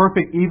 and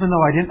perfect, even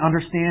though I didn't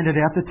understand it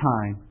at the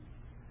time.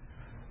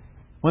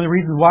 One of the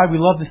reasons why we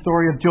love the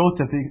story of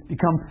Joseph, it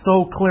becomes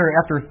so clear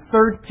after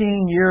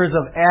 13 years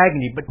of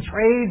agony,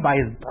 betrayed by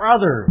his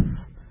brothers.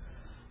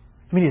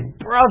 I mean, his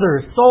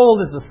brothers,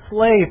 sold as a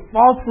slave,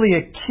 falsely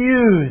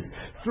accused,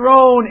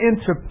 thrown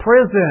into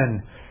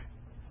prison.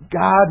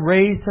 God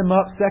raised him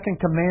up, second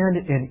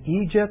command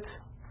in Egypt.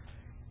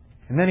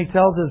 And then he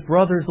tells his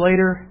brothers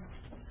later,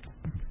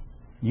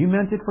 you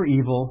meant it for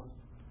evil,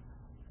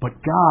 but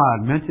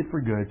God meant it for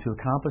good to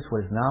accomplish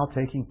what is now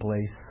taking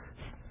place,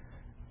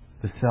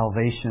 the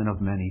salvation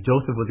of many.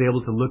 Joseph was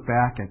able to look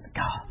back and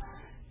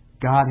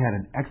God had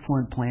an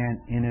excellent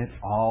plan in it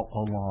all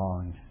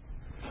along.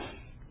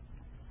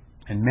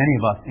 And many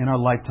of us in our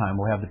lifetime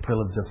will have the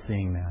privilege of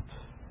seeing that.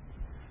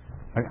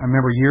 I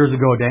remember years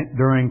ago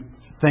during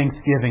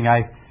Thanksgiving,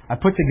 I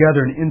put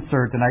together an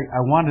insert and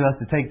I wanted us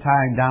to take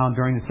time down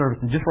during the service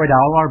and just write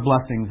all our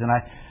blessings. And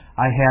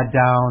I had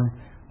down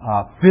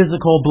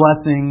physical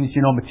blessings,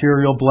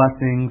 material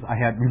blessings. I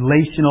had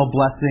relational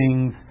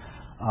blessings,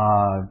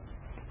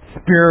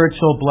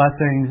 spiritual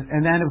blessings.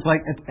 And then it was like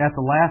at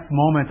the last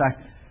moment,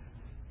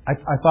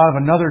 I thought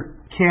of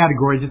another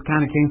category that just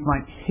kind of came to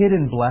mind,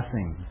 hidden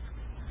blessings.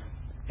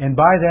 And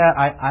by that,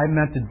 I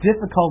meant the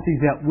difficulties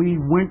that we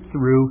went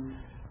through,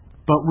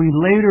 but we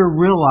later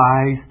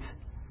realized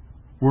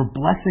were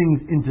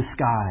blessings in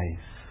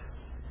disguise.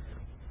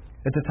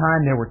 At the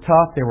time, they were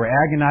tough, they were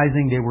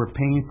agonizing, they were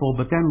painful,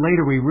 but then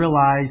later we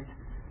realized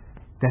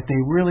that they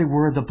really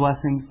were the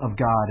blessings of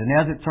God. And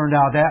as it turned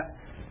out,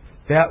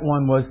 that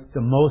one was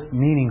the most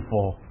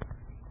meaningful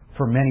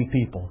for many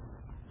people.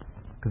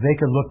 Because they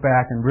could look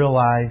back and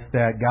realize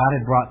that God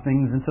had brought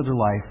things into their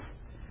life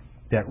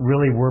that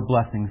really were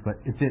blessings, but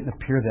it didn't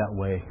appear that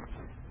way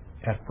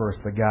at first,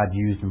 but God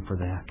used them for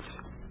that.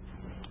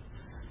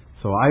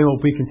 So I hope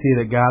we can see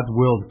that God's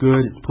will is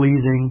good, it's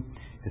pleasing,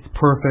 it's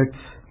perfect.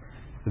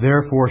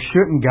 Therefore,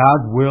 shouldn't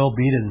God's will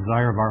be the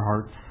desire of our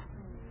hearts?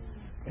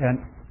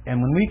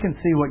 And when we can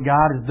see what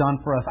God has done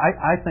for us,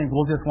 I think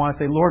we'll just want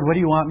to say, Lord, what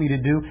do you want me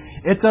to do?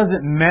 It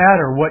doesn't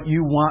matter what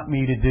you want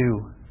me to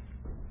do.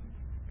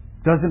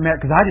 Doesn't matter,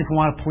 because I just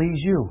want to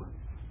please you.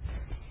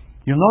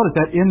 You'll notice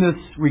that in this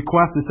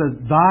request it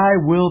says, Thy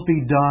will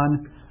be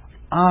done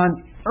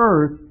on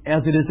earth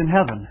as it is in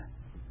heaven.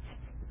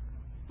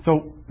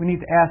 So we need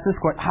to ask this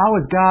question, how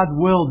is God's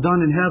will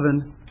done in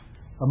heaven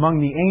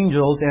among the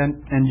angels?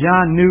 And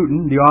John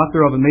Newton, the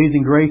author of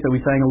Amazing Grace that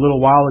we sang a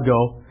little while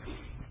ago,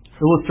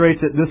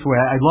 illustrates it this way.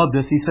 I love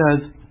this. He says,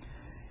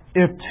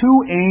 if two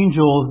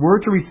angels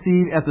were to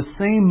receive at the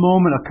same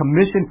moment a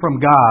commission from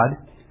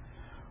God,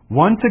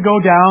 one to go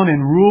down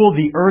and rule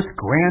the earth's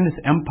grandest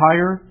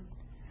empire,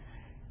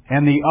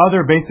 and the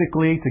other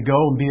basically to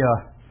go and be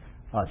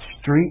a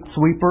street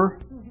sweeper,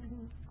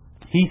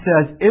 he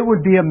says it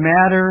would be a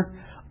matter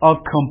of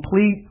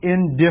complete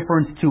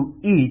indifference to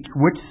each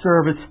which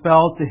service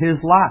fell to his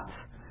lot,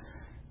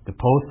 the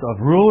post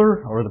of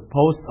ruler or the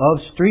post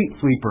of street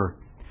sweeper.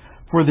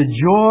 For the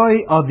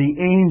joy of the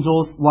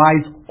angels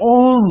lies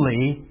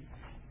only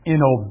in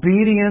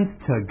obedience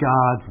to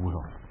God's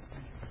will.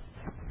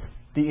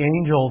 The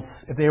angels,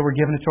 if they were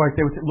given a choice,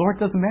 they would say, Lord, it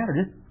doesn't matter.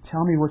 Just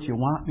tell me what you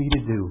want me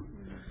to do.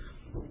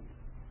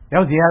 That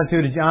was the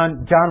attitude of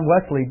John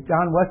Wesley.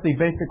 John Wesley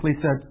basically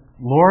said,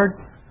 Lord,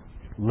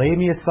 lay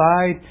me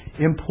aside,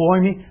 employ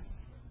me,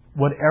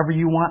 whatever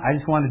you want. I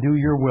just want to do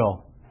your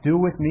will. Do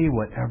with me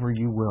whatever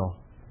you will.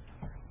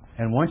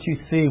 And once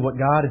you see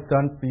what God has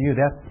done for you,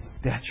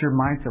 that's your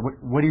mindset.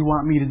 What do you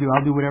want me to do?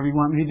 I'll do whatever you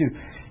want me to do.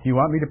 You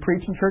want me to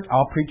preach in church?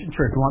 I'll preach in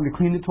church. You want me to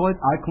clean the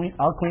toilets?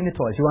 I'll clean the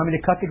toilets. You want me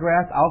to cut the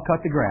grass? I'll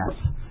cut the grass.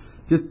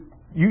 Just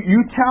you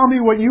tell me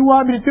what you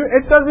want me to do.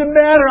 It doesn't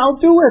matter. I'll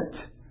do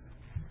it.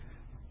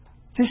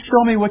 Just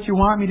show me what you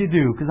want me to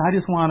do, because I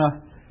just want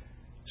to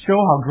show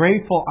how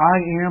grateful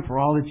I am for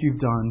all that you've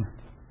done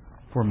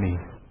for me.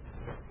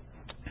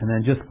 And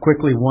then just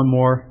quickly one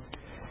more.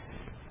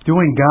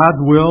 Doing God's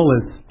will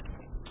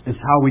is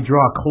how we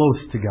draw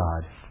close to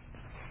God.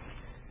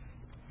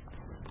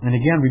 And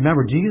again,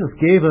 remember, Jesus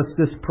gave us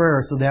this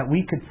prayer so that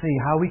we could see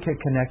how we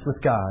could connect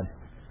with God.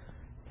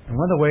 And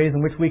one of the ways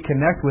in which we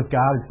connect with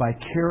God is by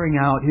carrying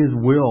out His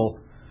will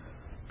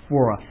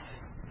for us.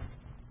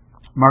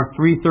 Mark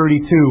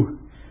 3:32,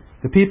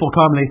 the people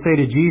come and they say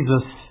to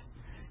Jesus,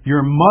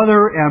 "Your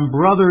mother and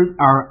brothers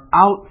are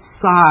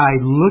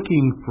outside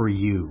looking for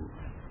you."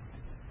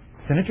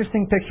 It's an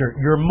interesting picture.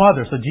 Your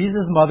mother, so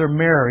Jesus' mother,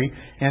 Mary,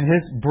 and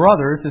his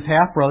brothers, his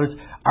half-brothers,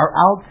 are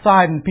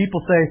outside, and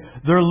people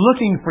say, "They're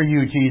looking for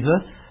you,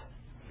 Jesus."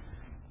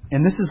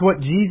 And this is what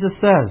Jesus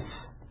says.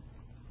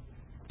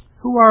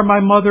 "Who are my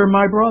mother and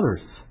my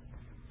brothers?"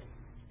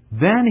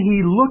 Then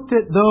He looked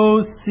at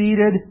those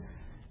seated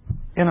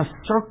in a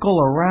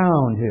circle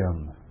around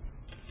Him.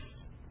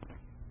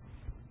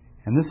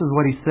 And this is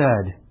what He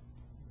said.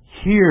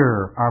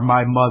 "Here are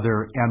my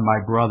mother and my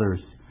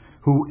brothers.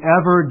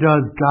 Whoever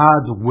does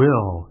God's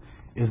will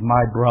is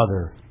my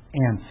brother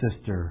and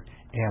sister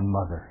and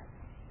mother."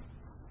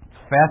 It's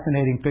a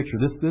fascinating picture.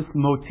 This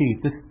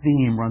motif, this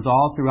theme runs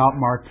all throughout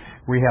Mark,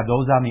 where you have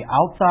those on the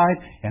outside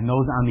and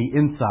those on the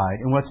inside.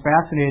 And what's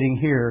fascinating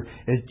here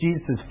is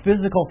Jesus'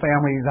 physical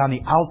family is on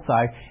the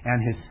outside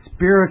and His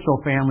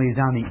spiritual family is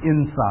on the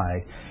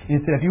inside. And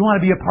He said, if you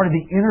want to be a part of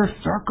the inner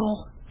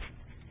circle,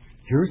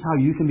 here's how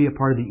you can be a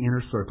part of the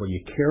inner circle.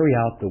 You carry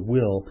out the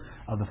will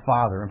of the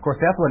Father. Of course,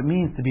 that's what it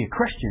means to be a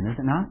Christian, is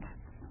it not?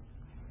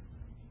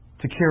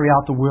 To carry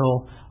out the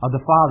will of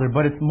the Father.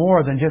 But it's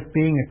more than just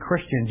being a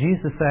Christian.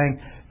 Jesus is saying,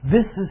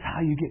 this is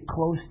how you get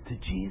close to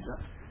Jesus.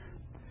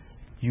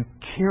 You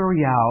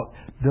carry out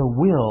the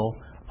will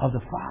of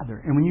the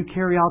Father. And when you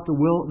carry out the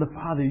will of the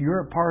Father,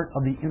 you're a part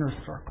of the inner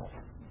circle.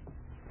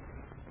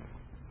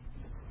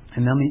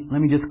 And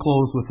let me just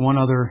close with one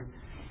other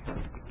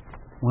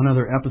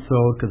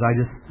episode, because I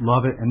just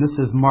love it. And this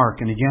is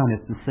Mark. And again,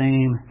 it's the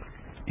same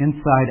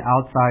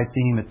inside-outside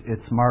theme.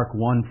 It's Mark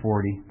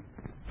 1:40.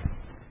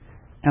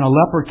 "And a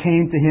leper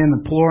came to Him,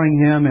 imploring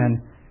Him,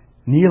 and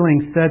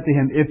kneeling said to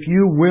Him, 'If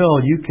you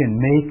will, you can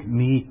make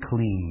me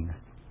clean.'"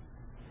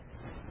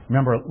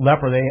 Remember,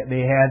 leper,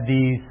 they had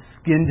these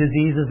skin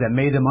diseases that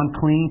made them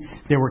unclean.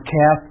 They were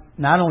cast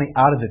not only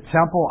out of the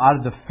temple, out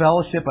of the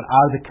fellowship, but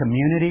out of the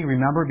community,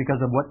 remember,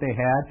 because of what they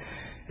had.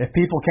 If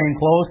people came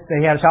close,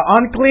 they had to shout,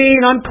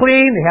 "Unclean,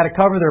 unclean!" They had to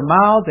cover their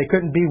mouths. They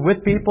couldn't be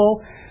with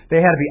people.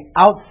 They had to be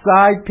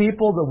outside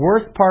people. The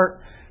worst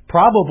part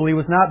probably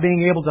was not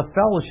being able to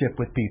fellowship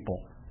with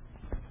people.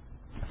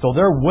 So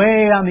they're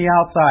way on the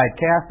outside,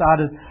 cast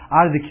out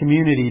of the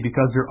community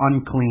because they're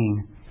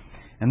unclean.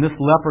 And this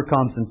leper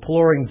comes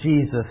imploring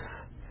Jesus,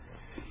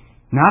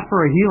 not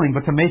for a healing,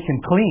 but to make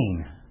him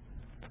clean,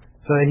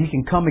 so that he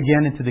can come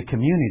again into the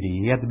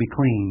community. He had to be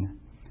clean.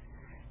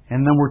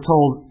 And then we're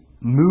told,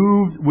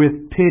 moved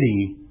with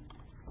pity,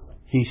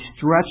 He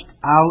stretched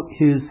out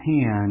His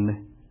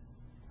hand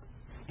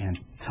and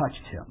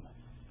touched him.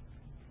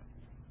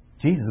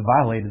 Jesus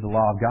violated the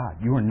law of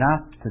God. You are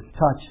not to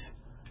touch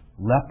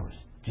lepers.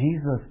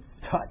 Jesus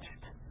touched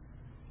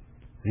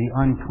the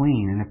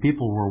unclean. And if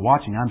people were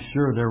watching, I'm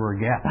sure there were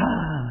gasps.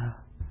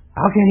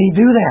 How can He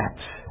do that?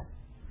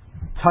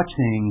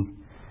 Touching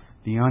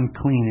the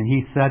unclean. And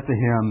He said to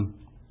him,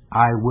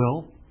 "I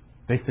will."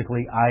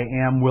 Basically, I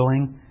am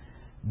willing.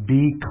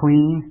 Be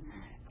clean.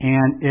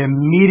 And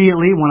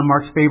immediately, one of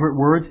Mark's favorite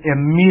words,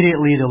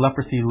 immediately the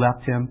leprosy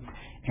left him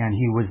and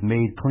he was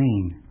made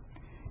clean.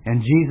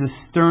 And Jesus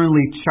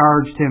sternly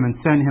charged him and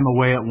sent him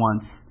away at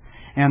once,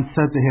 and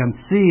said to him,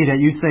 "See that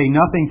you say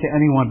nothing to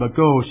anyone, but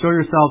go, show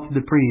yourself to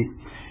the priest,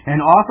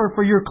 and offer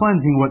for your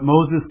cleansing what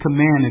Moses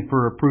commanded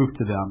for a proof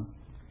to them."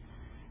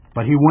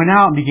 But he went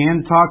out and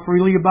began to talk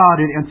freely about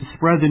it and to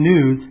spread the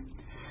news,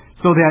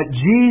 so that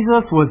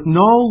Jesus was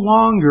no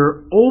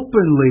longer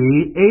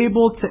openly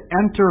able to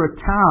enter a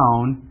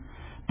town,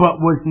 but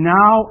was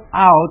now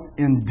out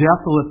in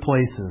desolate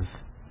places.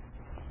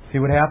 See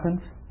what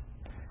happens?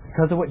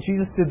 Because of what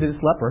Jesus did to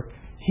this leper,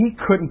 he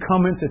couldn't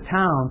come into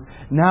town.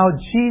 Now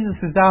Jesus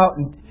is out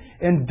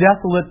in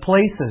desolate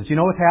places. You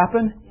know what's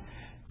happened?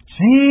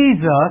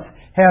 Jesus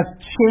has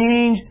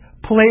changed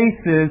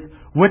places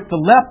with the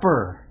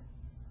leper.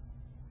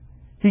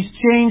 He's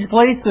changed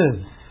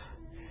places.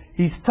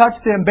 He's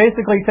touched him,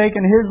 basically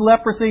taken his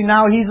leprosy.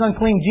 Now he's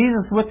unclean.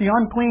 Jesus with the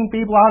unclean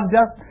people out of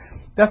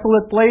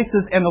desolate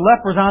places, and the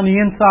leper's on the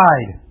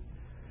inside.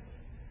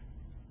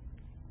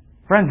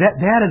 Friends,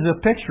 that is a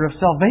picture of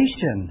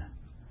salvation.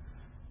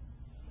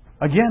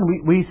 Again,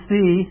 we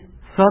see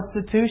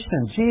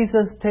substitution.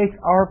 Jesus takes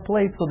our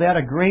place so that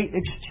a great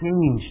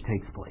exchange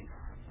takes place.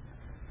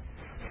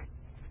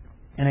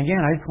 And again,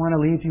 I just want to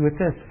leave you with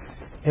this.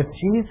 If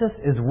Jesus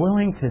is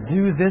willing to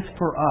do this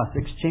for us,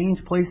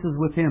 exchange places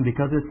with Him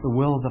because it's the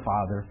will of the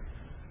Father,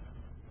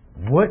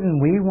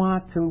 wouldn't we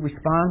want to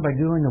respond by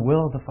doing the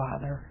will of the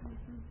Father?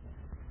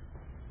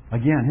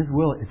 Again, His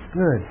will is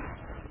good.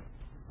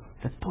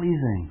 It's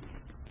pleasing.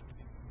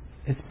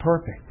 It's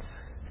perfect.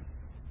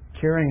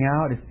 Carrying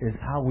out is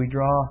how we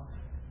draw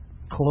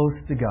close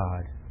to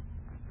God.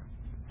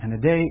 And the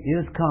day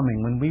is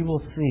coming when we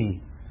will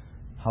see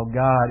how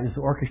God is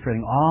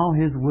orchestrating all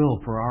His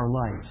will for our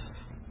lives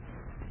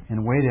in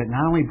a way that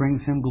not only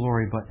brings Him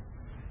glory, but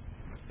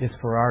is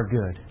for our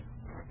good.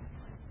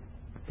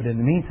 But in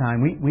the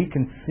meantime, we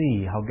can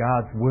see how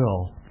God's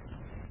will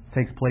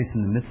takes place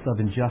in the midst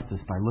of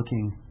injustice by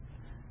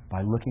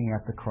looking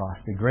at the cross.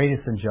 The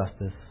greatest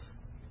injustice,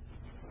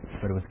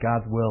 but it was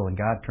God's will, and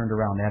God turned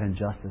around that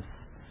injustice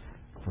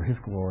for His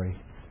glory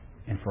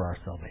and for our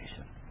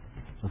salvation.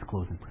 Let's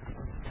close in prayer.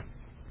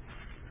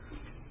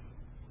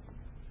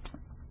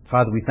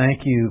 Father, we thank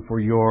You for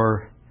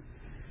Your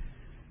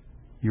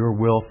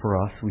will for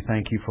us. We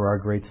thank You for our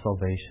great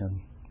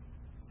salvation.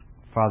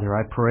 Father,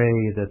 I pray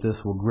that this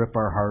will grip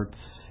our hearts,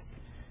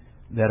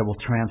 that it will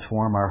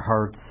transform our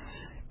hearts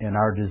and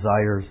our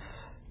desires,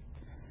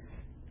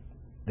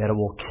 that it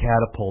will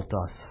catapult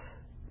us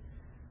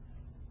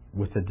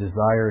with a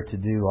desire to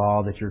do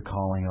all that You're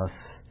calling us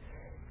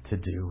to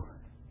do.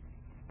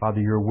 Father,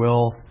 Your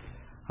will,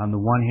 on the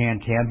one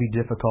hand, can be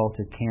difficult,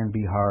 it can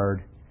be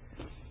hard,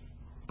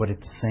 but at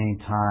the same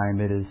time,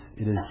 it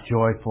is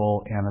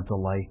joyful and a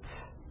delight.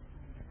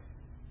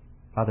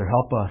 Father,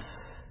 help us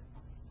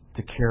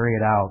to carry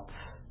it out,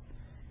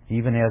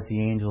 even as the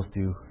angels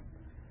do,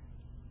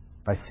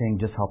 by saying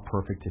just how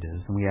perfect it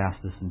is. And we ask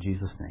this in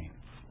Jesus' name.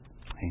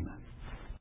 Amen.